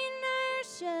my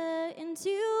inertia into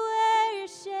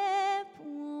worship,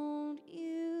 won't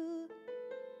you?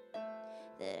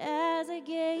 That as I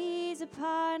gaze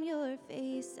upon your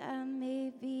face, I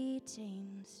may be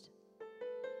changed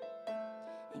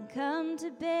and come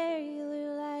to bear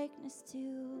your likeness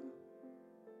too.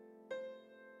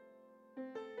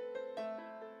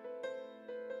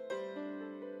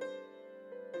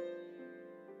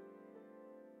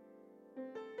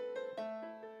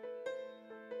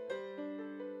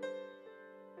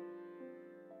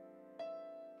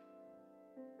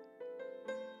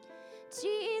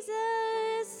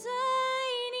 Jesus,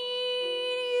 I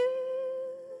need you.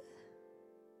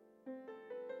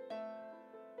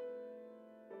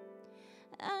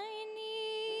 I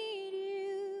need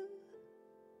you.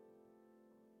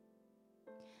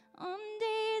 On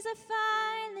days I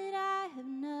find that I have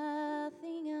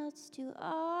nothing else to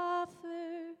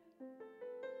offer,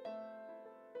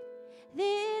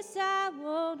 this I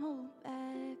won't hold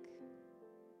back.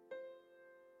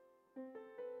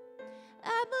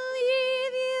 I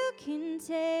believe you can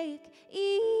take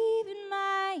even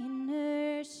my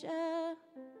inertia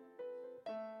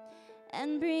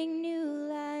and bring new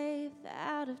life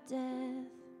out of death.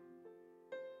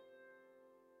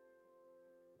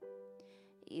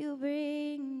 You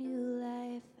bring new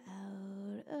life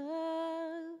out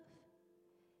of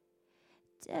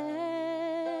death.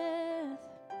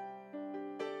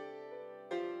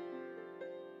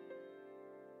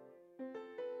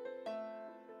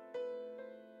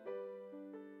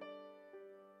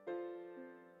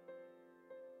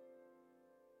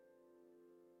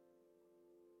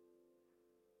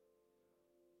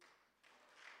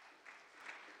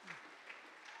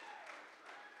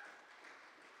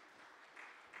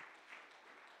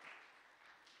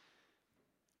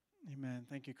 Amen.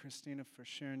 Thank you, Christina, for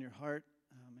sharing your heart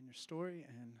and your story,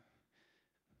 and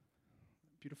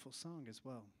beautiful song as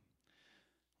well.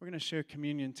 We're going to share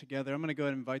communion together. I'm going to go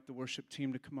ahead and invite the worship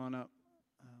team to come on up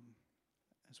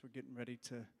as we're getting ready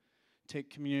to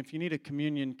take communion. If you need a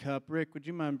communion cup, Rick, would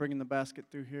you mind bringing the basket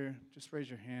through here? Just raise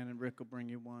your hand, and Rick will bring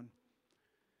you one.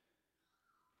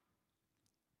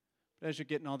 But as you're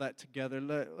getting all that together,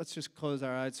 let's just close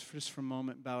our eyes just for a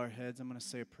moment, bow our heads. I'm going to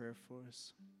say a prayer for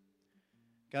us.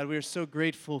 God, we are so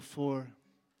grateful for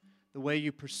the way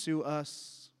you pursue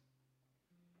us.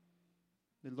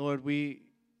 That, Lord,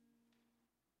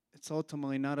 it's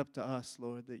ultimately not up to us,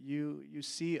 Lord, that you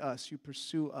see us, you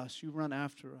pursue us, you run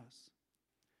after us.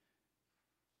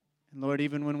 And Lord,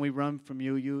 even when we run from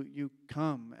you, you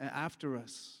come after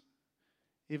us,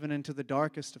 even into the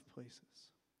darkest of places.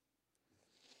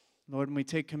 Lord, when we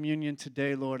take communion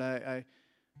today, Lord, I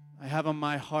have on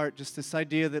my heart just this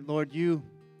idea that, Lord, you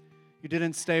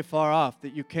didn't stay far off,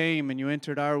 that you came and you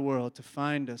entered our world to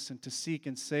find us and to seek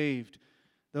and save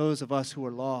those of us who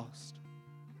are lost.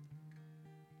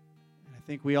 And I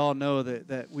think we all know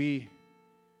that we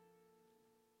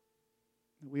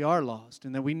are lost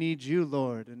and that we need you,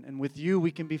 Lord, and with you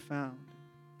we can be found.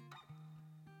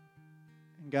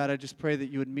 And God, I just pray that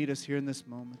you would meet us here in this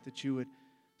moment, that you would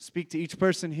speak to each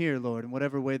person here, Lord, in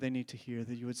whatever way they need to hear,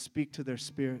 that you would speak to their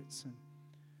spirits and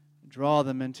draw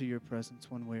them into your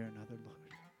presence one way or another, Lord.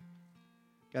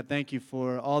 God, thank you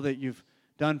for all that you've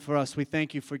done for us. We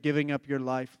thank you for giving up your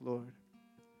life, Lord.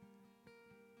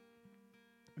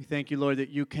 We thank you, Lord, that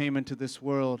you came into this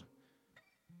world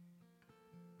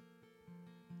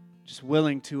just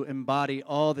willing to embody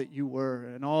all that you were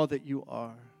and all that you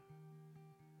are.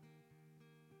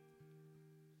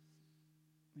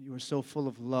 You are so full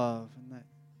of love and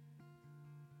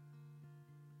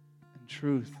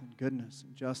truth and goodness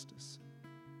and justice.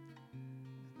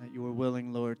 And that you were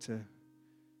willing, Lord, to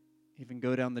even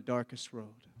go down the darkest road.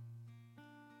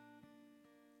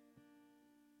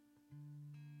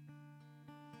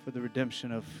 For the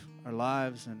redemption of our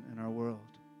lives and our world.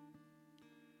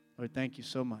 Lord, thank you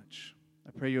so much.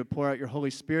 I pray you would pour out your Holy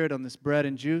Spirit on this bread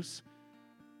and juice,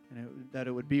 and that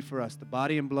it would be for us, the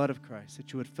body and blood of Christ,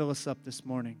 that you would fill us up this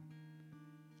morning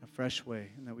in a fresh way,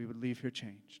 and that we would leave here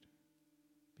changed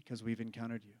because we've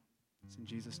encountered you. It's in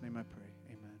Jesus' name I pray.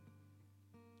 Amen.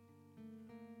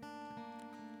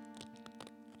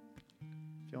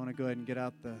 If you want to go ahead and get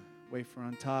out the wafer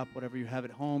on top, whatever you have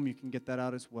at home, you can get that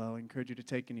out as well. I encourage you to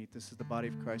take and eat. This is the body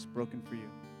of Christ broken for you.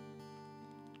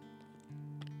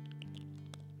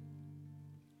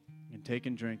 And take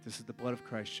and drink. This is the blood of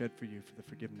Christ shed for you for the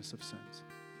forgiveness of sins.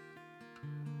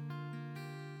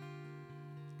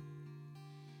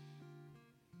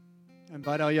 I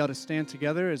invite all y'all to stand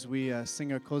together as we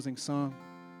sing our closing song.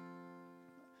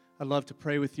 I'd love to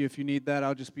pray with you. If you need that,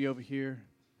 I'll just be over here.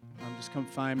 Just come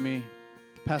find me.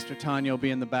 Pastor Tanya will be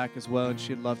in the back as well, and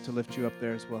she'd love to lift you up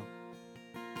there as well.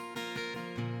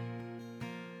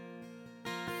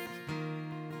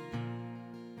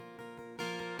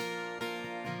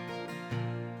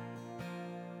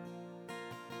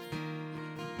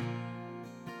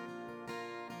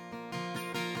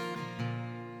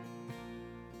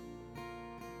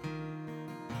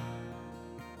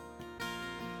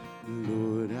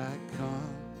 Lord, I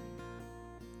come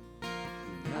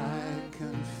and I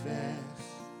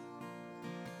confess,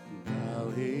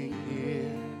 bowing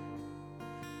here,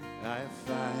 I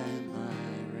find my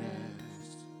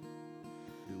rest.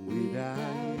 And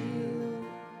without you,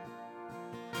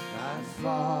 I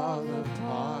fall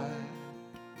apart.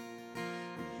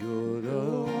 You're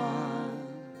the one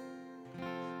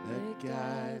that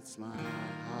guides my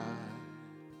heart.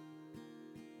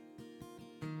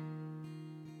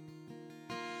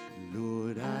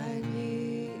 Lord, I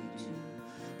need you.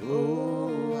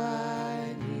 Oh,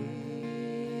 I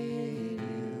need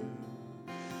you.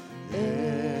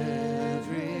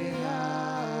 Every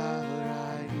hour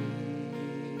I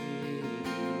need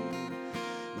you.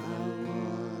 My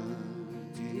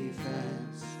one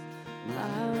defense,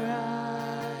 my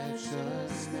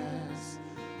righteousness.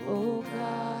 Oh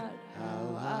God, how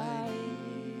I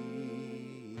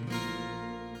need you.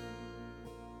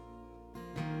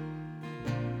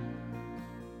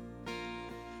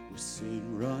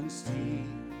 Sin runs deep,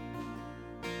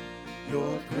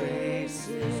 your grace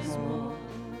is more,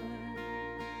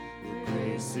 your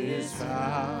grace is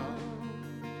found,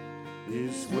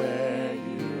 is where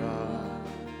you are,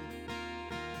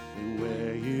 and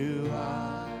where you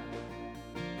are,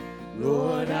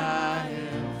 Lord, I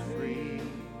am free.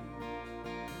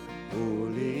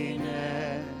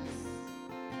 Holiness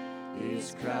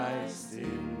is Christ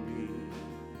in me.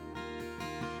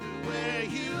 Where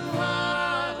you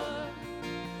are,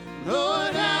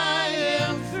 Lord, I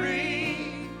am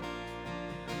free.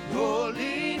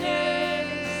 Holiness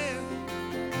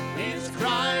is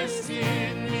Christ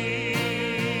in me.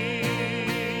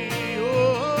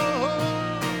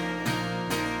 Oh,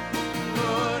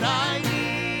 Lord, I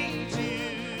need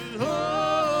you. Oh,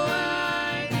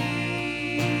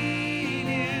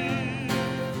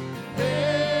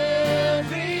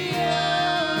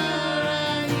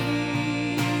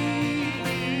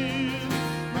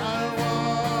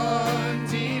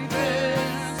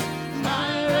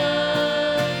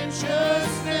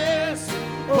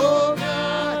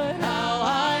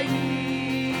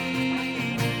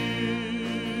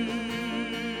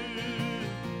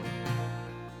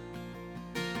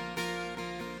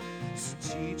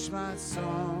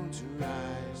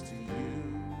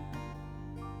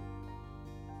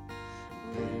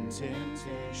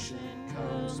 temptation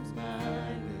comes my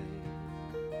way,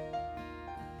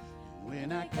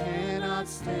 when I cannot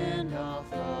stand, I'll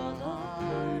fall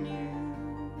on you.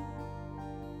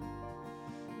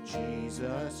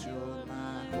 Jesus, you're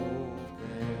my hope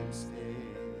and stay.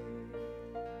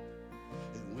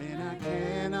 And when I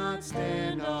cannot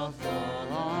stand, I'll fall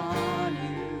on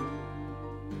you.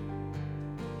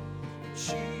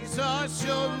 Jesus,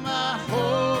 you're my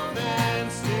hope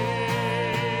and stay.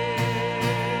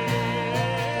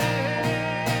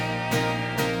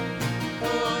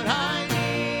 Lord, I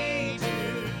need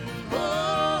you.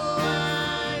 Oh,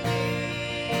 I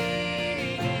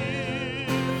need you.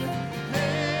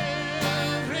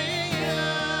 Every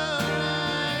hour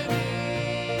I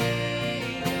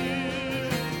need you.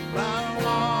 My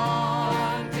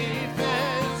one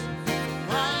defense,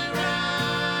 my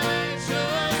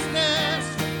righteousness.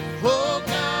 Oh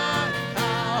God,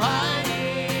 how I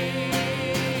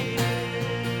need you.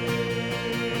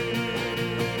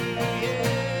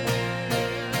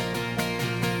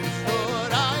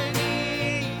 Lord, I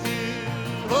need you.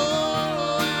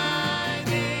 Oh, I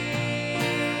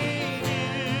need you.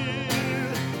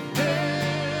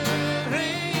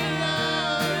 Every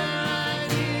hour I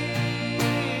need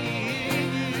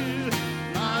you.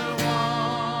 My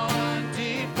one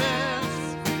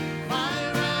defense,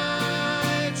 my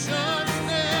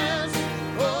righteousness.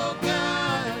 Oh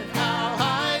God, how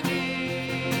I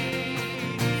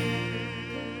need you.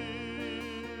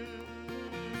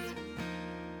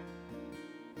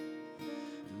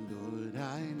 Lord,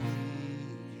 I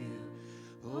need you.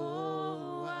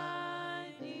 Oh, I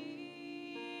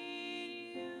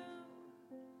need you.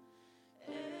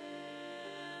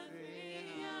 Every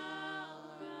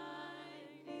hour I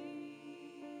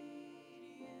need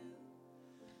you.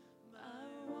 My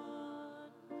one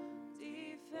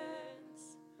defense,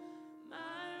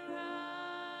 my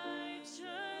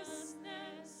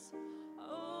righteousness.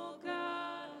 Oh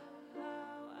God,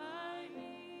 how I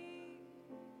need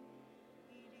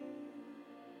you.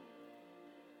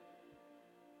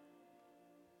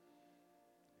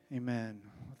 Amen.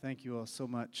 Well, thank you all so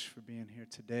much for being here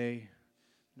today.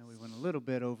 I know we went a little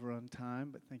bit over on time,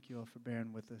 but thank you all for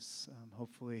bearing with us.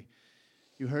 Hopefully,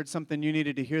 you heard something you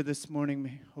needed to hear this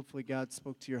morning. Hopefully, God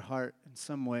spoke to your heart in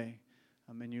some way,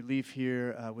 and you leave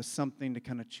here with something to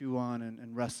kind of chew on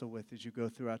and wrestle with as you go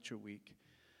throughout your week.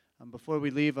 Before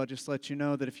we leave, I'll just let you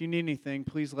know that if you need anything,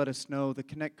 please let us know. The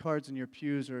Connect cards in your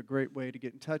pews are a great way to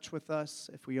get in touch with us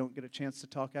if we don't get a chance to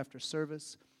talk after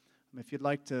service. If you'd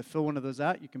like to fill one of those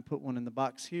out, you can put one in the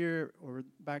box here or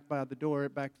back by the door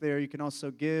back there. You can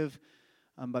also give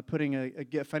by putting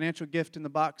a financial gift in the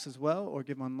box as well, or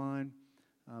give online.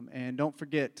 And don't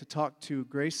forget to talk to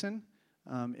Grayson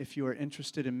if you are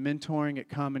interested in mentoring at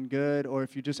Common Good, or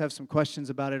if you just have some questions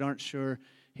about it, aren't sure.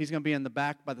 He's going to be in the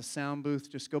back by the sound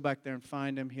booth. Just go back there and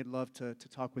find him. He'd love to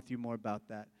talk with you more about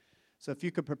that. So if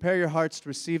you could prepare your hearts to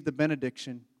receive the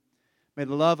benediction, may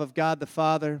the love of God the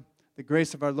Father, the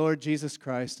grace of our Lord Jesus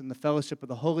Christ, and the fellowship of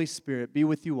the Holy Spirit be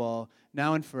with you all,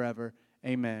 now and forever.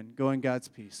 Amen. Go in God's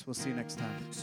peace. We'll see you next time.